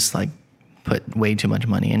 We just like put way too much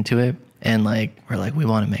money into it, and like we're like we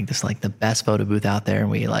want to make this like the best photo booth out there, and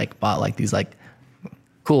we like bought like these like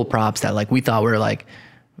cool props that like we thought were like,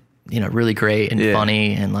 you know, really great and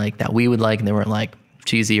funny and like that we would like, and they weren't like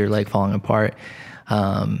cheesy or like falling apart.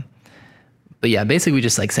 But yeah, basically we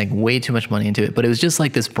just like sank way too much money into it, but it was just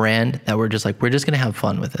like this brand that we're just going to have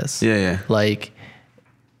fun with this. Yeah. Like,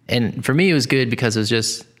 and for me it was good because it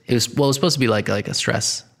was supposed to be like a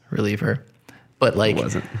stress reliever, but like It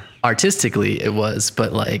wasn't. artistically it was,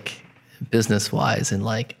 but like business wise and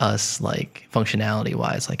like us, like functionality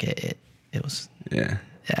wise, like it was, Yeah.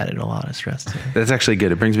 it added a lot of stress to it. That's actually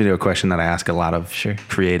good. It brings me to a question that I ask a lot of Sure.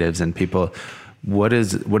 creatives and people. What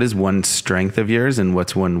is one strength of yours and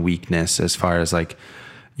what's one weakness as far as like,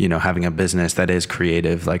 you know, having a business that is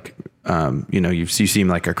creative? Like, you know, you seem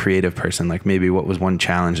like a creative person. Like maybe what was one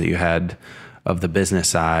challenge that you had of the business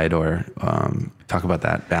side, or talk about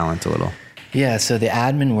that balance a little. Yeah, so the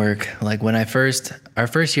admin work, like when our first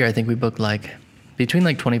year, I think we booked like between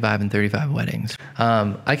like 25 and 35 weddings.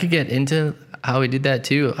 I could get into how we did that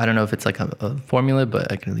too. I don't know if it's like a formula,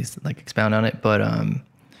 but I can at least like expound on it. But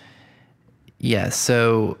yeah,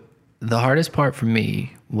 so the hardest part for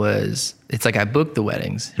me was, it's like I booked the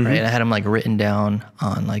weddings, right? I had them like written down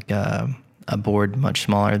on like a board much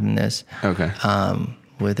smaller than this. Okay.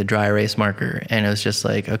 With a dry erase marker, and it was just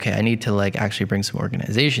like, okay, I need to like actually bring some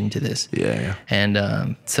organization to this. Yeah.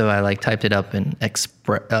 And so I like typed it up in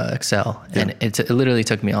Excel, and it literally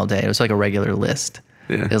took me all day. It was like a regular list.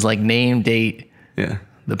 Yeah. It was like name, date, Yeah.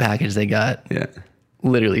 the package they got, Yeah.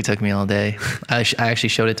 literally took me all day. I actually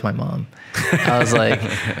showed it to my mom. I was like,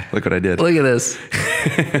 Look what I did. look at this.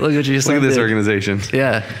 Look what you just Look at this did. organization.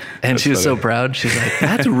 Yeah. And she was so funny. proud. She's like,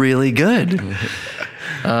 that's really good.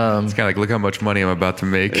 It's kind of like, look how much money I'm about to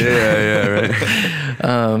make. Yeah,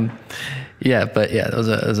 right. Yeah, but yeah, it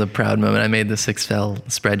was a proud moment. I made this Excel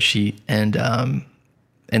spreadsheet, and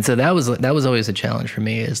so that was always a challenge for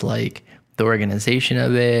me, is like the organization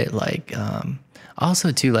of it. Like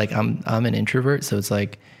also too, like I'm an introvert, so it's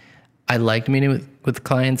like I liked meeting with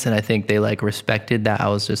clients, and I think they like respected that I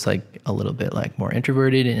was just like a little bit like more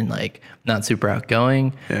introverted and like not super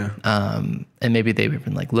outgoing. Yeah. And maybe they've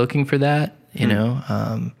been like looking for that, you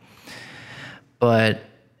know. But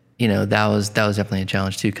you know, that was definitely a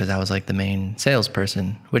challenge too, because I was like the main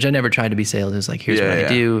salesperson, which I never tried to be sales. It was like, here's Yeah, what I yeah.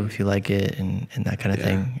 do, if you like it, and that kind of Yeah.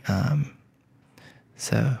 thing.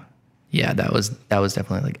 So yeah, that was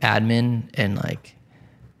definitely like admin and like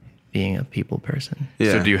being a people person.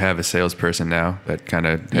 Yeah. So do you have a salesperson now that kind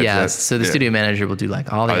of? Yeah. So the studio manager will do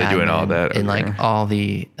like all the Oh, they're doing all admin that, and okay. like all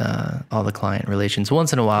the client relations.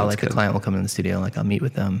 Once in a while, like good. a client will come in the studio and like I'll meet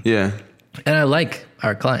with them. Yeah. And I like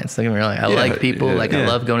our clients. Don't get me wrong. I Yeah, like people. yeah, Like I yeah.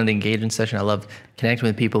 love going to the engagement session. I love connecting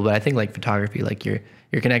with people. But I think like photography, like you're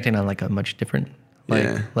connecting on like a much different like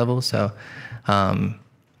Yeah. level. So And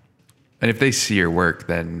if they see your work,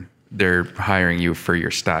 then they're hiring you for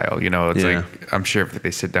your style. You know, it's Yeah. like, I'm sure if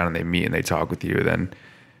they sit down and they meet and they talk with you, then,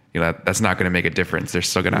 you know, that's not going to make a difference. They're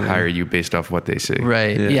still going to hire you based off what they see.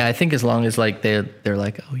 right, Yeah. yeah. I think as long as like they're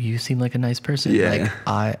like, oh, you seem like a nice person. Yeah.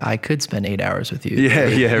 Like I could spend 8 hours with you. Yeah,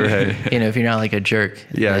 yeah, right. You know, if you're not like a jerk.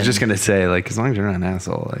 Yeah, I was then- just gonna say, like, as long as you're not an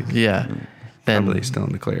asshole, like, Yeah. Then probably still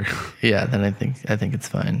in the clear. yeah, then I think it's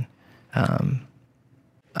fine.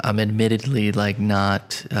 I'm admittedly like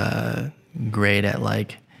not great at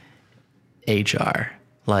like HR,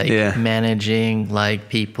 like Yeah. managing like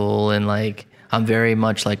people, and like I'm very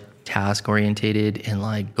much like task orientated and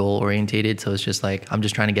like goal orientated. So it's just like I'm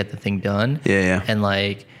just trying to get the thing done. Yeah, yeah. And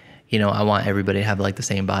like, you know, I want everybody to have like the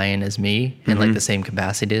same buy-in as me and like the same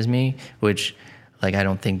capacity as me, which like I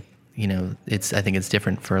don't think, you know, I think it's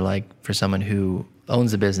different for like for someone who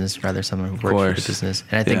owns a business rather someone who works for the course. business.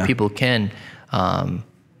 And I think Yeah. people can,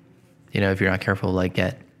 you know, if you're not careful, like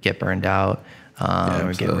get burned out or get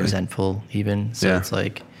absolutely. resentful even. So Yeah. it's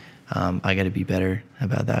like I got to be better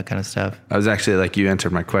about that kind of stuff. I was actually like, you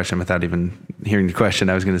answered my question without even hearing the question.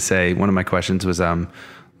 I was going to say, one of my questions was,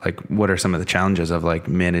 like, what are some of the challenges of like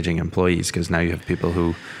managing employees? Because now you have people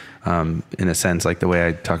who, in a sense, like the way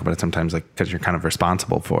I talk about it sometimes, like, because you're kind of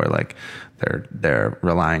responsible for, like, they're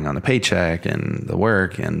relying on the paycheck and the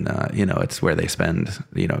work, and you know, it's where they spend.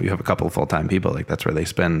 You know, you have a couple of full-time people, like that's where they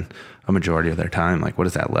spend a majority of their time. Like, what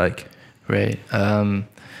is that like? Right.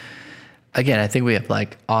 Again, I think we have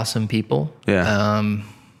like awesome people. Yeah.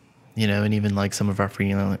 You know, and even like some of our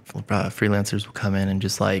freelancers will come in and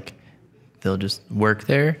just like they'll just work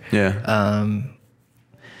there. Yeah.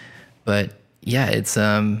 But yeah, it's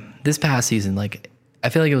this past season, like I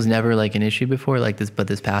feel like it was never like an issue before like this, but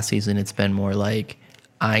this past season it's been more like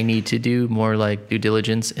I need to do more like due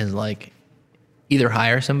diligence and like either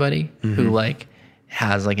hire somebody who like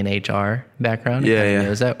has like an HR background Yeah, and yeah.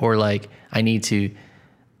 knows that, or like I need to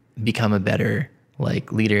become a better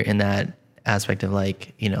like leader in that aspect of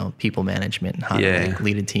like, you know, people management and how Yeah. to like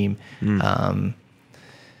lead a team.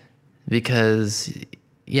 Because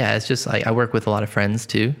yeah, it's just like I work with a lot of friends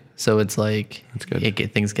too. So it's like That's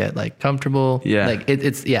good. things get like comfortable. Yeah. Like it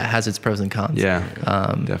has its pros and cons. Yeah.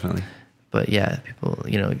 Definitely. But yeah,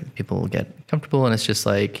 people get comfortable and it's just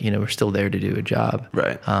like, you know, we're still there to do a job.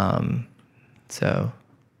 Right. So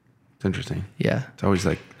It's interesting. yeah. It's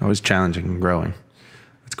always challenging and growing.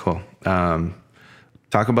 It's cool.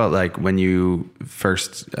 Talk about like when you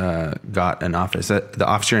first got an office. The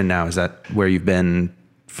office you're in now, is that where you've been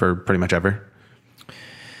for pretty much ever?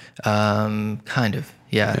 Kind of.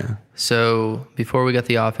 Yeah. So before we got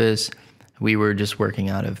the office, we were just working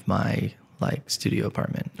out of my like studio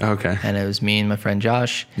apartment. Okay. And it was me and my friend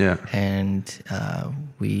Josh. Yeah. And I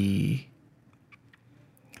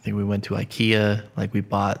think we went to IKEA. Like we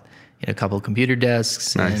bought a couple of computer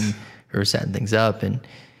desks Nice. and we were setting things up. And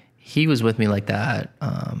he was with me like that.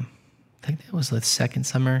 I think that was the second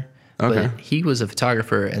summer. Okay. But he was a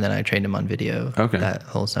photographer, and then I trained him on video Okay. that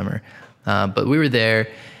whole summer. But we were there,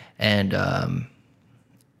 and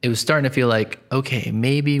it was starting to feel like, okay,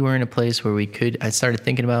 maybe we're in a place where I started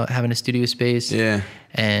thinking about having a studio space. Yeah.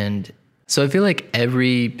 And so I feel like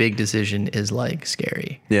every big decision is like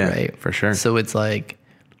scary. Yeah, Right. for sure. So it's like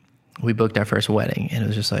we booked our first wedding and it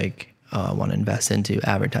was just like, oh, I want to invest into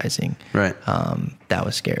advertising. Right. That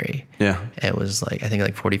was scary. Yeah. It was like, I think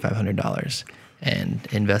like $4,500 and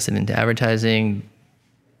invested into advertising.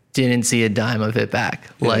 didn't see a dime of it back.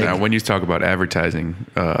 Like, Now, when you talk about advertising,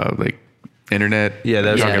 like internet, Yeah,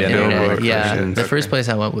 that's yeah, gonna be internet, another yeah. question. The first place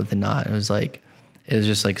I went with the Knot, it was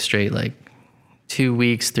just like straight like 2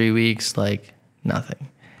 weeks, 3 weeks, like nothing.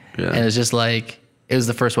 Yeah. And it was just like, it was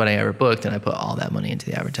the first wedding I ever booked, and I put all that money into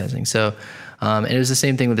the advertising. So, and it was the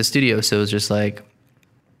same thing with the studio. So it was just like,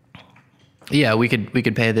 yeah, we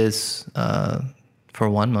could pay this for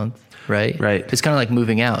 1 month, right? Right. It's kind of like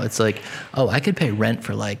moving out. It's like, oh, I could pay rent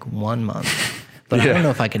for like 1 month, but I Yeah. don't know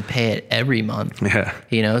if I can pay it every month. Yeah.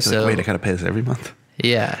 You know, It's so like, wait, I gotta pay this every month.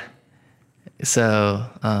 yeah. So,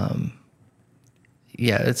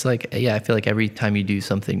 yeah, it's like, yeah, I feel like every time you do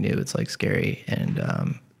something new, it's like scary.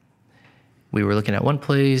 And we were looking at one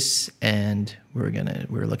place, and we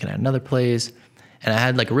were looking at another place, and I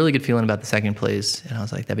had like a really good feeling about the second place, and I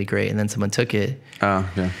was like, that'd be great. And then someone took it. Oh,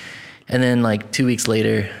 yeah. And then like 2 weeks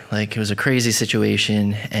later, like it was a crazy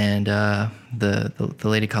situation, and the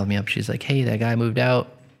lady called me up. She's like, hey, that guy moved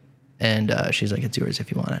out, and she's like, it's yours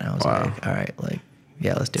if you want it. And I was Wow. like, all right, like,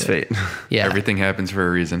 yeah, let's do It's it. fate. Yeah. everything happens for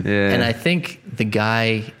a reason. Yeah. And I think the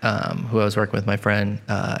guy who I was working with, my friend,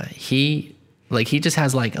 he just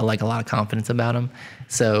has like a lot of confidence about him.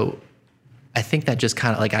 So I think that just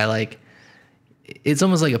kind of it's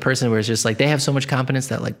almost like a person where it's just like they have so much confidence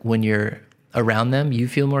that like when you're around them, you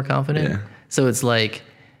feel more confident. Yeah. So it's like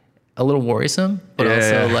a little worrisome, but Yeah.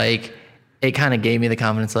 also like it kind of gave me the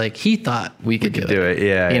confidence. Like he thought we could do do it.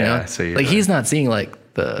 Yeah, you know, yeah. So you're like like- he's not seeing like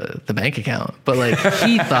the bank account, but like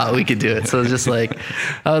he thought we could do it. So it's just like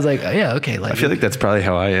I was like, yeah, okay. Like I feel like that's probably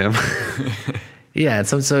how I am. yeah.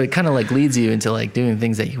 So it kind of like leads you into like doing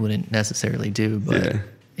things that you wouldn't necessarily do, but Yeah.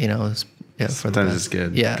 you know, for the Sometimes best. it's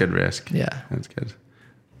good. Yeah. Good risk. Yeah. That's good.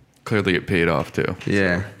 Clearly, it paid off too.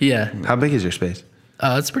 Yeah. Yeah. How big is your space?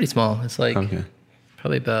 It's pretty small. It's like Okay.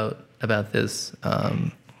 probably about this.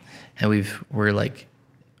 And we're like,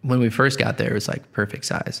 when we first got there, it was like perfect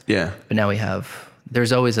size. Yeah. But now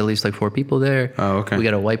there's always at least like 4 people there. Oh, okay. We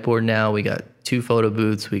got a whiteboard now. We got 2 photo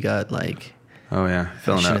booths. We got like, Oh, yeah. I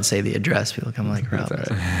Filling shouldn't up. say the address. People come like, That's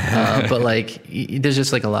Rob. all But like, there's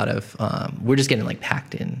just like a lot of, we're just getting like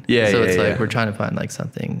packed in. Yeah, So yeah, it's like, yeah. we're trying to find like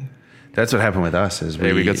something. That's what happened with us. Is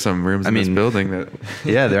Hey, we got some rooms in this building that.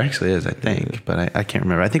 Yeah, there actually is, I think, but I can't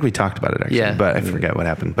remember. I think we talked about it actually, Yeah. but I forget what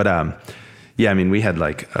happened. But yeah, I mean, we had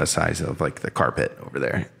like a size of like the carpet over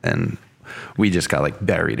there, and we just got like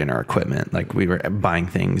buried in our equipment. Like we were buying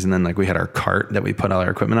things, and then like we had our cart that we put all our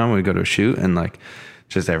equipment on when we go to a shoot, and like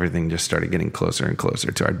just everything just started getting closer and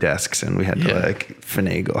closer to our desks, and we had to Yeah. like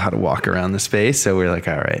finagle how to walk around the space. So we were like,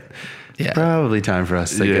 all right, Yeah. probably time for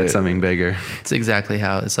us to Yeah. get something bigger. It's exactly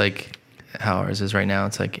how it's like how ours is right now.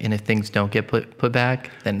 It's like, and if things don't get put back,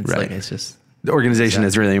 then it's Right. like, it's just, The organization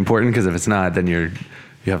is really important, because if it's not, then you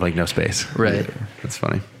have like no space. Right. That's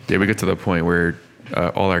funny. Yeah, we got to the point where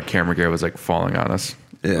all our camera gear was like falling on us.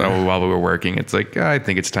 Yeah. While we were working, it's like, I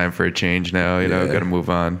think it's time for a change now. You know, Yeah. got to move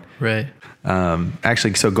on. right.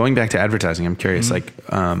 Actually, so going back to advertising, I'm curious, like,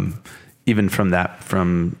 even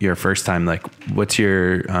from your first time, like, what's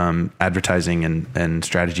your advertising and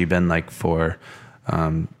strategy been like for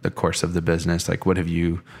the course of the business? Like, what have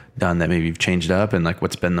you done that maybe you've changed up, and like,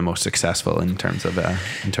 what's been the most successful in terms of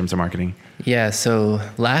marketing? Yeah. So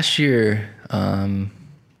last year,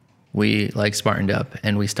 we like smartened up,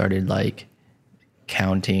 and we started like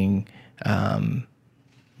counting,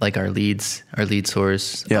 like our lead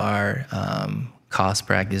source, Yeah. our cost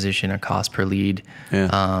per acquisition, our cost per lead.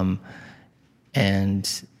 Yeah. And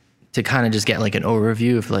to kind of just get like an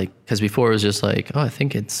overview of like, because before it was just like, oh, I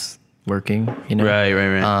think it's working, you know?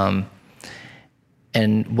 Right.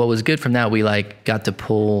 And what was good from that, we like got to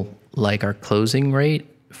pull like our closing rate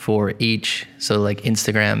for each. So like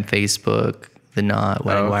Instagram, Facebook, The Knot,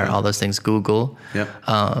 Wedding Wire, all those things, Google. Yep.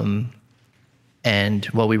 And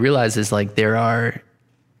what we realized is like the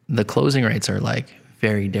closing rates are like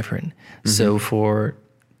very different. Mm-hmm. So for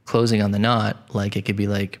closing on The Knot, like it could be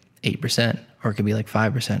like 8% or it could be like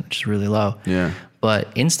 5%, which is really low. Yeah.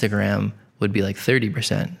 But Instagram would be like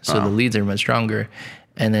 30%. So the leads are much stronger.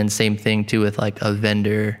 And then same thing too with like a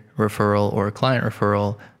vendor referral or a client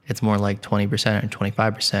referral. It's more like 20% or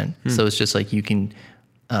 25%. So it's just like you can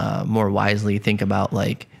more wisely think about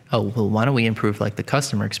like, oh, well, why don't we improve like the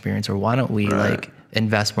customer experience, or why don't we like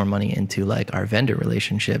invest more money into like our vendor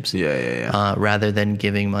relationships? Yeah. Rather than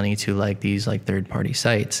giving money to like these like third party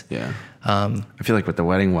sites. Yeah. I feel like with the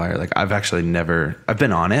Wedding Wire, like I've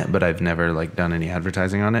been on it, but I've never like done any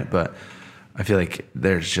advertising on it. But I feel like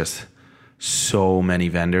there's just so many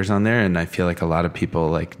vendors on there, and I feel like a lot of people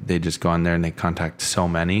like they just go on there and they contact so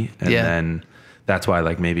many, and then that's why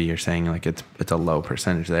like maybe you're saying like it's a low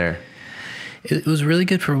percentage there. It was really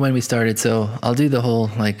good for when we started. So I'll do the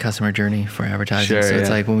whole like customer journey for advertising. Sure, so it's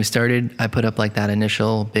yeah. like when we started, I put up like that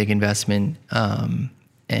initial big investment.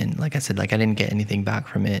 And like I said, like I didn't get anything back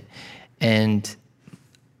from it. And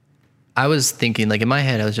I was thinking like in my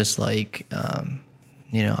head, I was just like,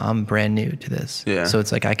 I'm brand new to this. Yeah. So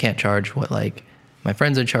it's like, I can't charge what like my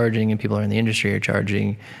friends are charging and people are in the industry are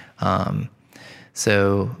charging.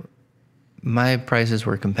 So my prices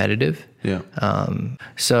were competitive. Yeah.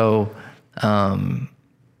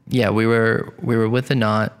 We were with the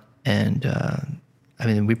Knot,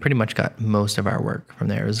 and we pretty much got most of our work from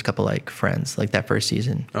there. It was a couple like friends, like that first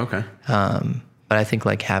season. Okay. But I think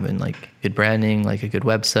like having like good branding, like a good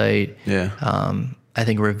website. Yeah. I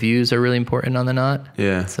think reviews are really important on the Knot.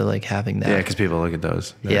 Yeah. So like having that. Yeah, because people look at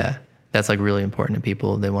those. Yeah, that's like really important to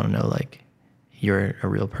people. They want to know like you're a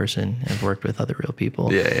real person and have worked with other real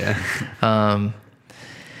people. Yeah.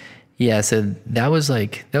 So that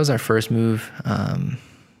was our first move. How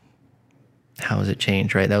has it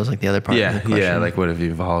changed, right? That was like the other part of the question. Yeah. Like what have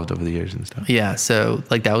you evolved over the years and stuff? Yeah, so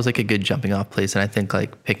like that was like a good jumping off place. And I think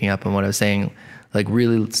like picking up on what I was saying, like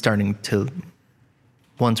really starting to,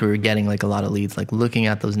 once we were getting like a lot of leads, like looking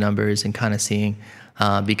at those numbers and kind of seeing,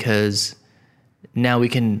 because now we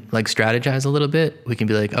can like strategize a little bit. We can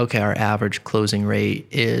be like, okay, our average closing rate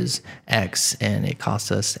is X and it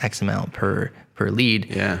costs us X amount per lead.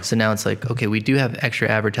 Yeah. So now it's like, okay, we do have extra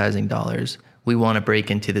advertising dollars. We want to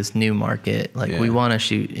break into this new market. Like we want to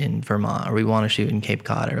shoot in Vermont, or we want to shoot in Cape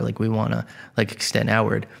Cod, or like we want to like extend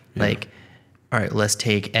outward. Yeah. Like, all right, let's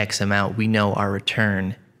take X amount. We know our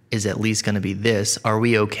return is at least going to be this. Are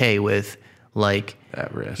we okay with like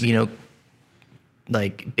that risk?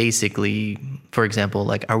 Like basically, for example,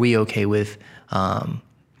 like, are we okay with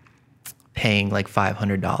paying like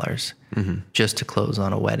 $500 just to close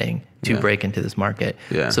on a wedding to break into this market?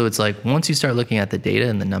 Yeah. So it's like, once you start looking at the data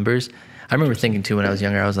and the numbers, I remember thinking too, when I was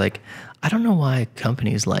younger, I was like, I don't know why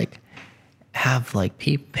companies like have like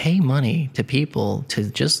pay money to people to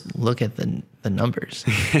just look at the numbers.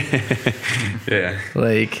 Yeah.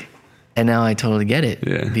 Like, and now I totally get it.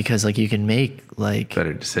 Yeah. Because like you can make like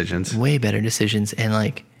Better decisions. way better decisions. And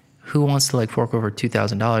like, who wants to like fork over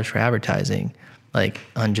 $2,000 for advertising, like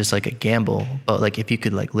on just like a gamble? But like, if you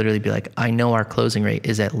could like literally be like, I know our closing rate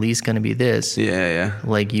is at least going to be this. Yeah.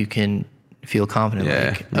 Like you can feel confident. Yeah.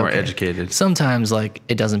 Like, More okay. Educated. Sometimes like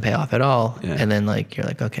it doesn't pay off at all. Yeah. And then like, you're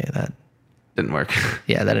like, okay, that Didn't work.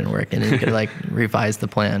 that didn't work. And then you could like revise the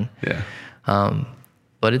plan. Yeah.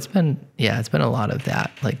 But it's been a lot of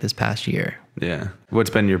that like this past year. Yeah. What's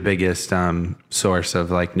been your biggest source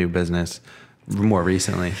of like new business more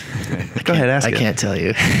recently? Go ahead, ask I it. can't tell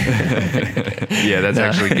you. Yeah, that's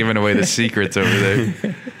actually giving away the secrets over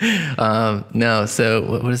there. No.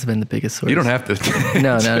 So what has been the biggest source? You don't have to.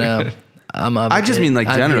 No. I just mean like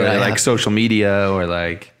generally, like social media or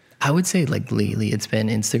like. I would say like lately it's been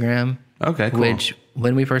Instagram. Okay, cool. Which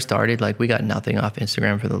when we first started, like we got nothing off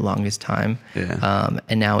Instagram for the longest time. Yeah.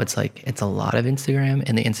 And now it's like, it's a lot of Instagram,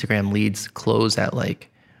 and the Instagram leads close at like,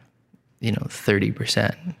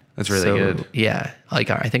 30%. That's really good. Yeah.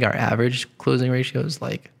 Like I think our average closing ratio is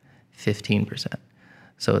like 15%.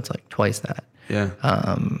 So it's like twice that. Yeah.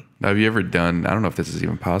 Now, have you ever done, I don't know if this is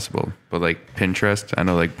even possible, but like Pinterest? I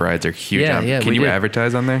know like brides are huge. Yeah, Can we you did.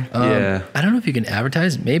 advertise on there? Yeah. I don't know if you can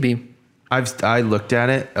advertise. Maybe. I looked at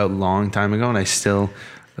it a long time ago, and I still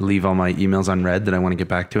leave all my emails unread that I want to get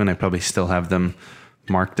back to, and I probably still have them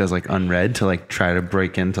marked as like unread to like try to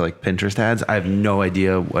break into like Pinterest ads. I have no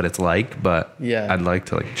idea what it's like, but Yeah. I'd like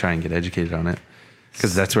to like try and get educated on it,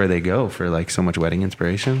 because that's where they go for like so much wedding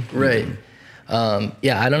inspiration. Right. I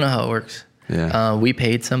don't know how it works. Yeah. We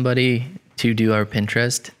paid somebody to do our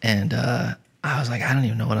Pinterest, and I was like, I don't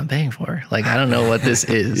even know what I'm paying for. Like, I don't know what this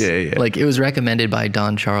is. Yeah. Like, it was recommended by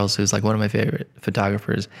Don Charles, who's like one of my favorite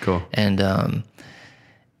photographers. Cool. And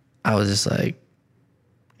I was just like,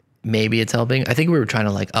 maybe it's helping. I think we were trying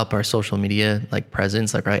to like up our social media like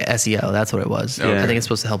presence, like right, SEO. That's what it was. Yeah. I think it's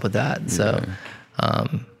supposed to help with that. So,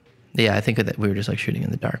 I think that we were just like shooting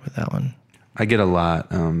in the dark with that one. I get a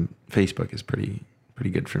lot. Facebook is pretty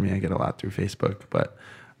good for me. I get a lot through Facebook, but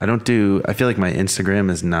I feel like my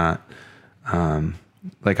Instagram is not,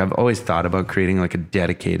 like I've always thought about creating like a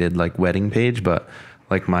dedicated like wedding page, but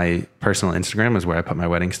like my personal Instagram is where I put my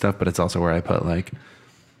wedding stuff, but it's also where I put like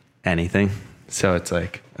anything. So it's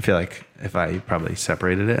like, I feel like if I probably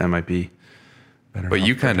separated it, I might be better. But off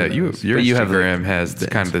you kind of, working those. your But you have, Instagram like, has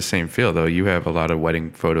kind of the same feel though. You have a lot of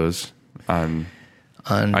wedding photos on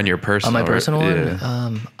your personal. On my personal one,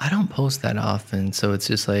 Yeah. I don't post that often, so it's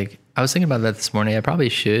just like, I was thinking about that this morning. I probably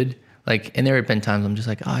should, like, and there have been times I'm just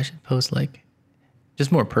like, I should post like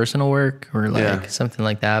just more personal work or like Yeah. something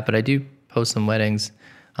like that. But I do post some weddings.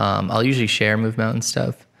 I'll usually share Move Mountain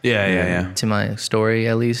stuff Yeah. to my story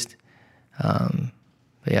at least. But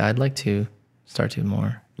yeah, I'd like to start doing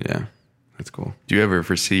more. Yeah. That's cool. Do you ever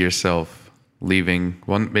foresee yourself leaving,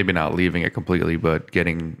 well, maybe not leaving it completely, but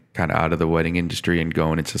getting kind of out of the wedding industry and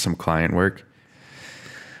going into some client work?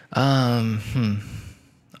 I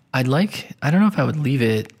don't know if I would leave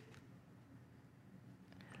it.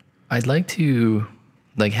 I'd like to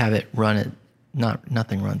like have it run it,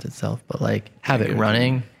 nothing runs itself, but like have it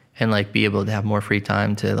running and like be able to have more free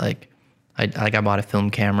time to like, I bought a film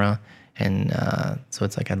camera and so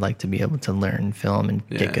it's like I'd like to be able to learn film and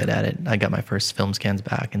get good at it. I got my first film scans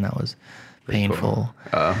back and that was painful.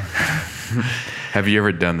 Cool. Have you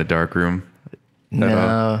ever done the dark room?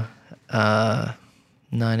 No,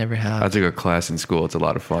 no, I never have. I took a class in school. It's a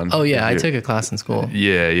lot of fun. Oh yeah, I took a class in school.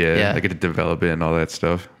 Yeah. I get to develop it and all that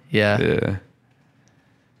stuff. Yeah,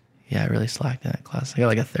 I really slacked in that class. I got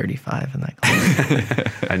like a 35 in that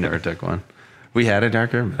class. I never took one. We had a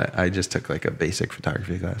dark room, but I just took like a basic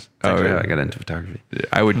photography class. That's actually how I got into photography.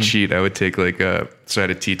 I would cheat. I would take so I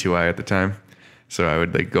had a T2i at the time. So I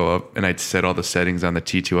would like go up and I'd set all the settings on the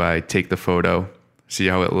T2i, take the photo, see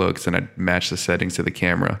how it looks, and I'd match the settings to the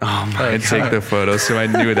camera. And take the photo. So I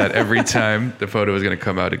knew that every time the photo was going to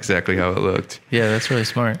come out exactly how it looked. Yeah, that's really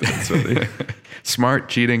smart. Smart,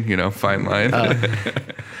 cheating, fine line.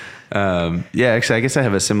 Yeah, actually, I guess I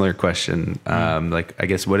have a similar question. Like, I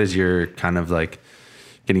guess, what is your kind of like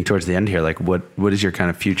getting towards the end here? Like, what is your kind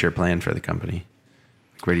of future plan for the company?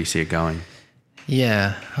 Like, where do you see it going?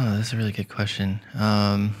 Yeah, that's a really good question.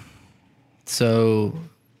 So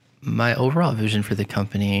my overall vision for the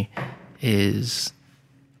company is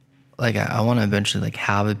like I want to eventually like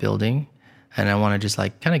have a building, and I want to just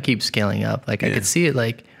like kind of keep scaling up. Like I could see it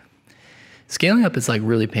like scaling up is like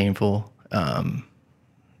really painful.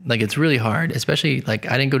 Like it's really hard, especially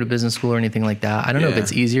like I didn't go to business school or anything like that. I don't know if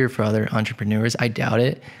it's easier for other entrepreneurs. I doubt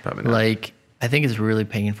it. Probably not. Like I think it's really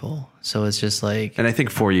painful. So it's just like, And I think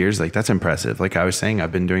 4 years, like that's impressive. Like I was saying,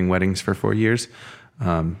 I've been doing weddings for 4 years.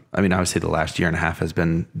 I mean, obviously the last year and a half has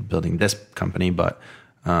been building this company, but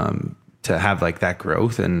to have like that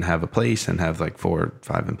growth and have a place and have like 4 or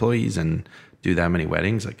 5 employees and do that many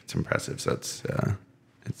weddings, like it's impressive. So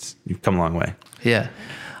it's you've come a long way. yeah.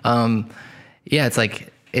 Yeah, it's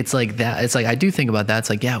like that. It's like, I do think about that. It's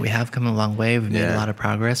like, yeah, we have come a long way. We've made a lot of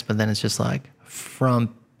progress, but then it's just like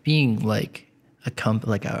from being like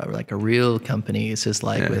a real company, it's just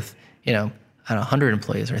like with, I don't know, 100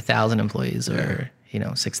 employees or 1,000 employees or,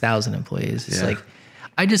 6,000 employees. It's like,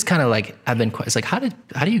 I just kind of like, it's like, how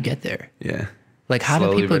do you get there? Yeah. Like, how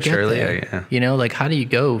Slowly do people but get surely, there? yeah. Like, how do you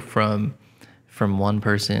go from one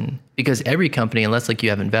person? Because every company, unless like you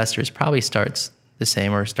have investors, probably starts the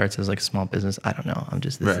same or starts as like a small business. I don't know. I'm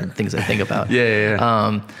just things I think about.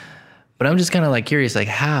 Yeah. But I'm just kind of like curious, like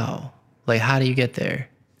how do you get there?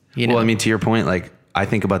 Well, I mean, to your point, like I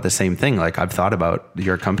think about the same thing. Like I've thought about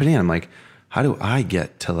your company and I'm like, how do I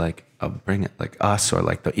get to like bring it like us or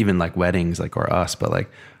like even like weddings, like, or us, but like,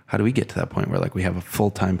 how do we get to that point where like we have a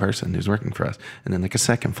full-time person who's working for us and then like a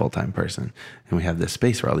second full-time person and we have this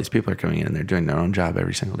space where all these people are coming in and they're doing their own job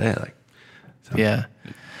every single day. Like, so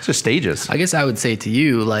it's just stages. I guess I would say to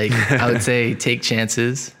you, like, I would say take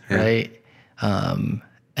chances, right? And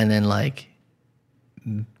then like,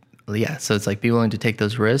 so it's like be willing to take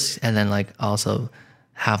those risks and then like also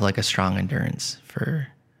have like a strong endurance for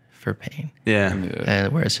pain.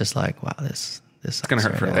 And where it's just like, wow, this it's gonna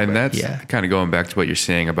hurt for a little And bit. that's kind of going back to what you're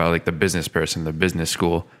saying about like the business person, the business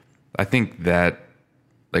school. I think that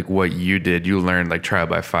like what you did, you learned like trial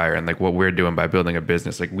by fire, and like what we're doing by building a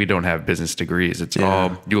business. Like we don't have business degrees. It's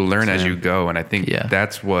all you learn as you go. And I think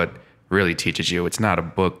that's what really teaches you. It's not a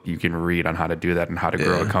book you can read on how to do that and how to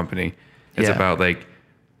grow a company. It's about like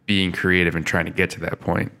being creative and trying to get to that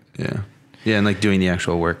point. Yeah. And like doing the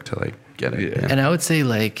actual work to like get it. And I would say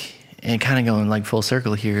like, and kind of going like full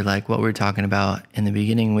circle here, like what we were talking about in the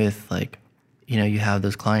beginning with like, you have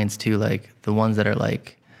those clients too, like the ones that are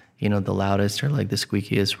like, the loudest or like the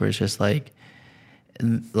squeakiest, where it's just like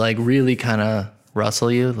really kind of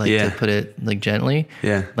rustle you, like to put it like gently,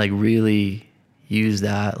 like really use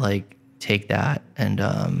that, like take that. And,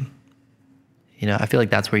 I feel like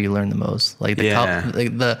that's where you learn the most. Like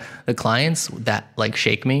the clients that like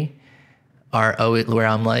shake me are always where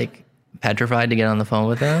I'm like petrified to get on the phone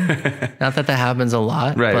with them. Not that happens a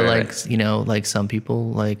lot, but like, like some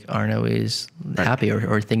people like aren't always happy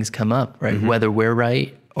or things come up, right? Whether we're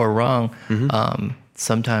right or wrong.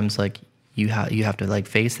 Sometimes like you have to like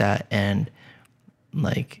face that. And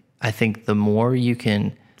like, I think the more you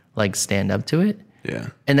can like stand up to it. Yeah.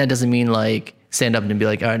 And that doesn't mean like stand up and be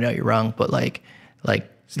like, oh no, you're wrong. But like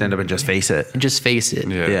stand up and just face it. just face it,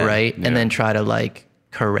 Yeah. right? Yeah. And then try to like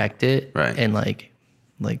correct it, Right. and like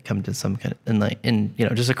come to some kind of, and you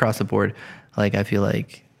know, just across the board, like I feel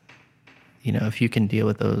like, you know, if you can deal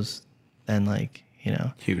with those, then like, you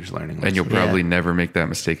know, Huge learning lesson. And you'll probably never make that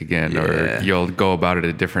mistake again, Yeah. or you'll go about it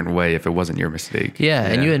a different way if it wasn't your mistake. yeah.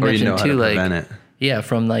 And you had Or you mentioned know how too, to like, prevent it. yeah,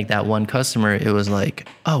 from like that one customer, it was like,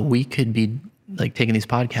 oh, we could be like taking these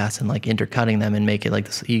podcasts and like intercutting them and make it like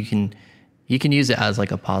this. You can use it as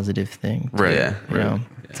like a positive thing, Right. Yeah. you know?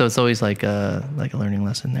 So it's always like a learning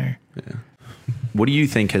lesson there. What do you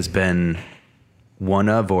think has been one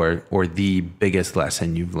of or the biggest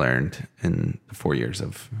lesson you've learned in the 4 years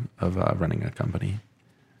of running a company?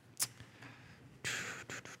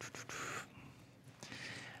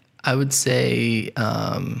 I would say,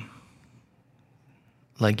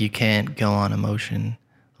 like you can't go on emotion.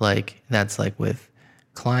 Like that's like with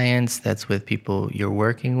clients, that's with people you're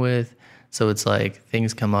working with. So it's like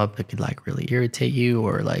things come up that could like really irritate you,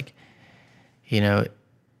 or like, you know,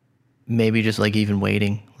 maybe just like even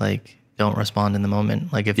waiting, like don't respond in the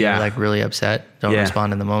moment. Like if Yeah. you're like really upset, don't Yeah.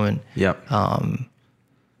 respond in the moment. Yep.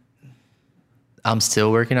 I'm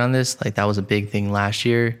still working on this. Like that was a big thing last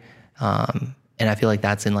year. And I feel like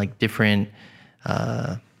that's in like different,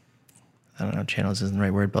 I don't know, channels isn't the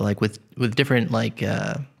right word, but like with different like,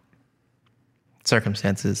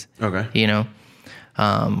 circumstances, Okay. you know,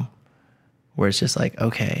 where it's just like,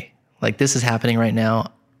 okay, like this is happening right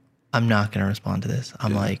now. I'm not going to respond to this.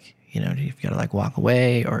 I'm like, you know, you've got to like walk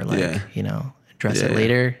away, or like, Yeah. you know, address it Yeah.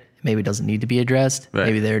 later. Maybe it doesn't need to be addressed. Right.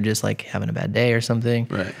 Maybe they're just like having a bad day or something.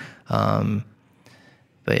 Right.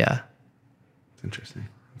 But yeah, It's interesting.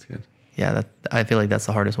 That's good. yeah, I feel like that's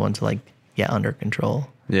the hardest one to like get under control.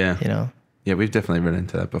 Yeah. You know? Yeah, we've definitely run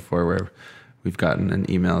into that before, where we've gotten an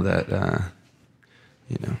email that,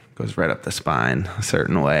 you know, goes right up the spine a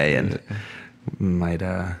certain way, and might,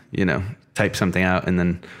 you know, type something out and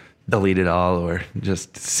then delete it all, or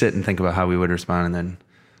just sit and think about how we would respond, and then,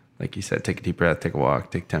 like you said, take a deep breath, take a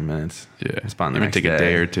walk, take 10 minutes, Yeah. respond the Even next take a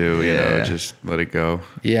day or two, you know, Yeah. just let it go.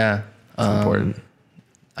 Yeah. It's important.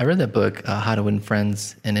 I read that book, How to Win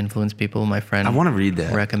Friends and Influence People. My friend I want to read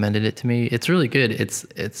that. recommended it to me. It's really good.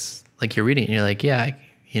 It's like you're reading it and you're like, yeah,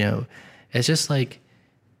 you know, it's just like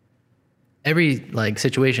every like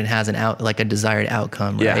situation has like a desired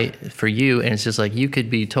outcome, Yeah. right? For you. And it's just like, you could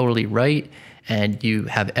be totally right, and you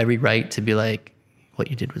have every right to be like, what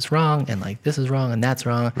you did was wrong, and like this is wrong and that's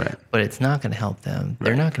wrong. Right. But it's not going to help them.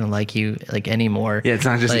 They're not going to like you like anymore. Yeah, it's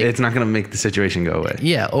not just, like, it's not going to make the situation go away.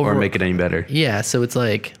 Yeah, or make it any better. Yeah, so it's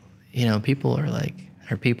like, you know, people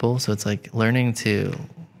are people. So it's like learning to,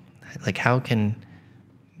 like, how can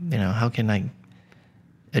I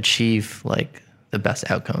achieve like the best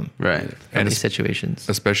outcome Right. in And these situations?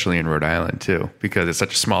 Especially in Rhode Island too, because it's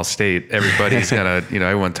such a small state. Everybody's gonna, you know,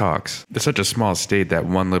 everyone talks. It's such a small state that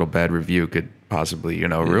one little bad review could possibly, you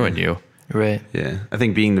know, ruin you. Right. Yeah. I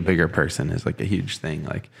think being the bigger person is like a huge thing.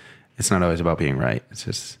 Like, it's not always about being right. It's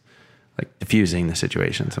just like diffusing the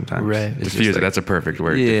situation sometimes. Right. It's just Diffuse it. like- That's a perfect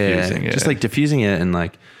word. Yeah. Diffusing it. Just like diffusing it. And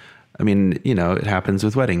like, I mean, you know, it happens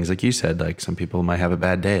with weddings. Like you said, like some people might have a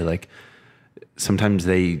bad day. Like sometimes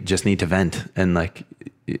they just need to vent. And like,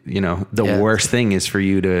 you know, the Yeah. worst thing is for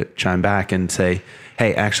you to chime back and say,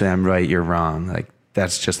 hey, actually, I'm right. You're wrong. Like,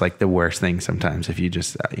 that's just like the worst thing sometimes, if you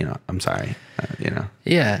just, you know, I'm sorry, you know.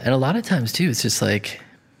 Yeah, and a lot of times too, it's just like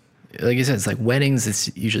you said, it's like weddings. It's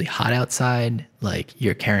usually hot outside. Like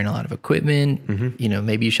you're carrying a lot of equipment. You know,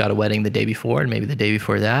 maybe you shot a wedding the day before, and maybe the day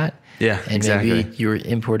before that. Yeah, and exactly. maybe you were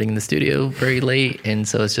importing the studio very late, and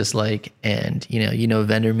so it's just like, and you know,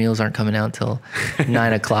 vendor meals aren't coming out till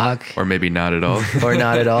 9 o'clock. or maybe not at all. Or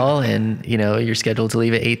not at all, and you know you're scheduled to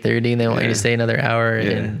leave at 8:30, and they want you to stay another hour,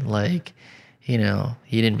 and like, you know,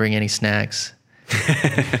 you didn't bring any snacks,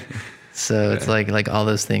 so it's like all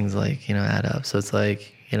those things like, you know, add up. So it's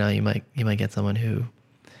like, you know, you might get someone who,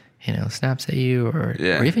 you know, snaps at you, or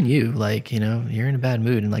even you, like, you know, you're in a bad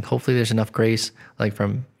mood, and like hopefully there's enough grace like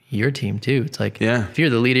from your team too. It's like, if you're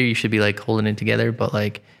the leader, you should be like holding it together, but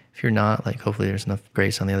like if you're not, like hopefully there's enough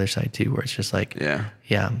grace on the other side too, where it's just like, yeah,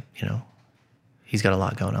 you know, he's got a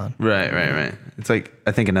lot going on. Right. It's like,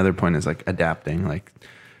 I think another point is like adapting. Like,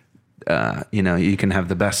 you know, you can have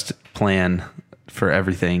the best plan for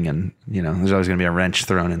everything, and you know, there's always going to be a wrench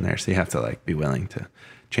thrown in there. So you have to like be willing to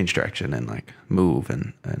change direction and like move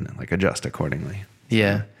and like adjust accordingly.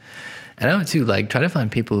 Yeah. And I would too, like try to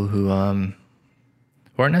find people who aren't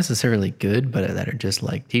necessarily good, but that are just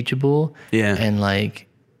like teachable. Yeah. And like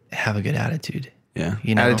have a good attitude. Yeah.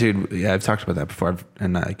 You know? Attitude. Yeah. I've talked about that before.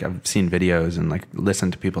 I've seen videos and like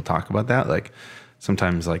listened to people talk about that. Like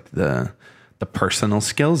sometimes like the the personal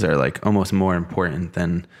skills are like almost more important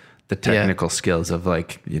than the technical skills of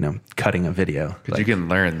like, you know, cutting a video. Because Like, you can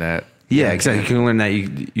learn that. yeah, exactly. You can learn that.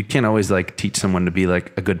 You can't always like teach someone to be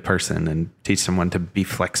like a good person and teach someone to be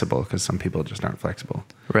flexible, because some people just aren't flexible.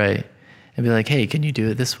 Right. And be like, hey, can you do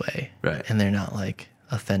it this way? Right. And they're not like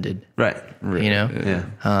offended, Right. you know?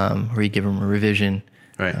 Yeah. Or you give them a revision.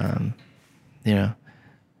 Right. You know,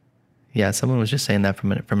 yeah, someone was just saying that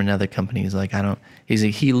from another company. He's like,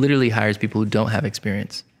 he literally hires people who don't have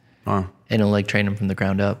experience Wow. and he'll like train them from the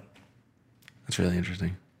ground up. That's really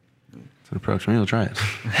interesting. It's an approach. Maybe we'll try it.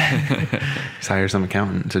 Just hire some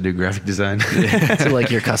accountant to do graphic design. So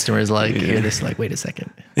like your customers like hear this, like, wait a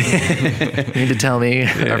second. You need to tell me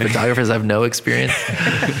our photographers have no experience.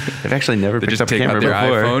 I've actually never They picked just up a take camera out their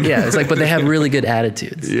before. iPhone. Yeah, it's like, but they have really good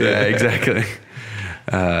attitudes. Yeah, exactly.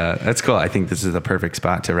 That's cool. I think this is the perfect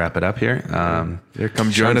spot to wrap it up here. Yeah,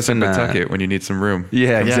 come join us in Sean's been, Pawtucket when you need some room.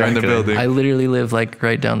 Yeah, Come exactly. join the building. I literally live like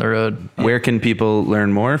right down the road. Where can people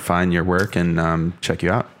learn more, find your work, and check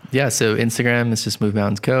you out? Yeah, so Instagram is just Move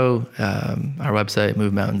Mountains Co. Our website,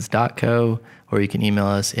 movemountains.co, or you can email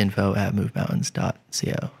us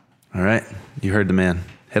info@movemountains.co. All right. You heard the man.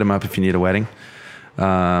 Hit him up if you need a wedding.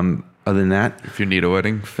 Other than that, If you need a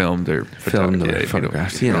wedding, filmed or filmed or if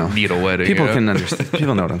photographed, you you don't know. need a wedding. People you know? can understand.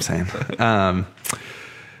 People know what I'm saying.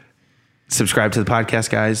 Subscribe to the podcast,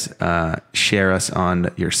 guys. Share us on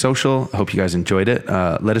your social. I hope you guys enjoyed it.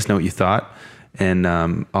 Let us know what you thought. And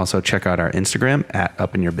also check out our Instagram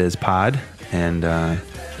 @UpInYourBizPod and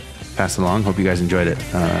pass it along. Hope you guys enjoyed it.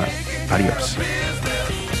 Adios.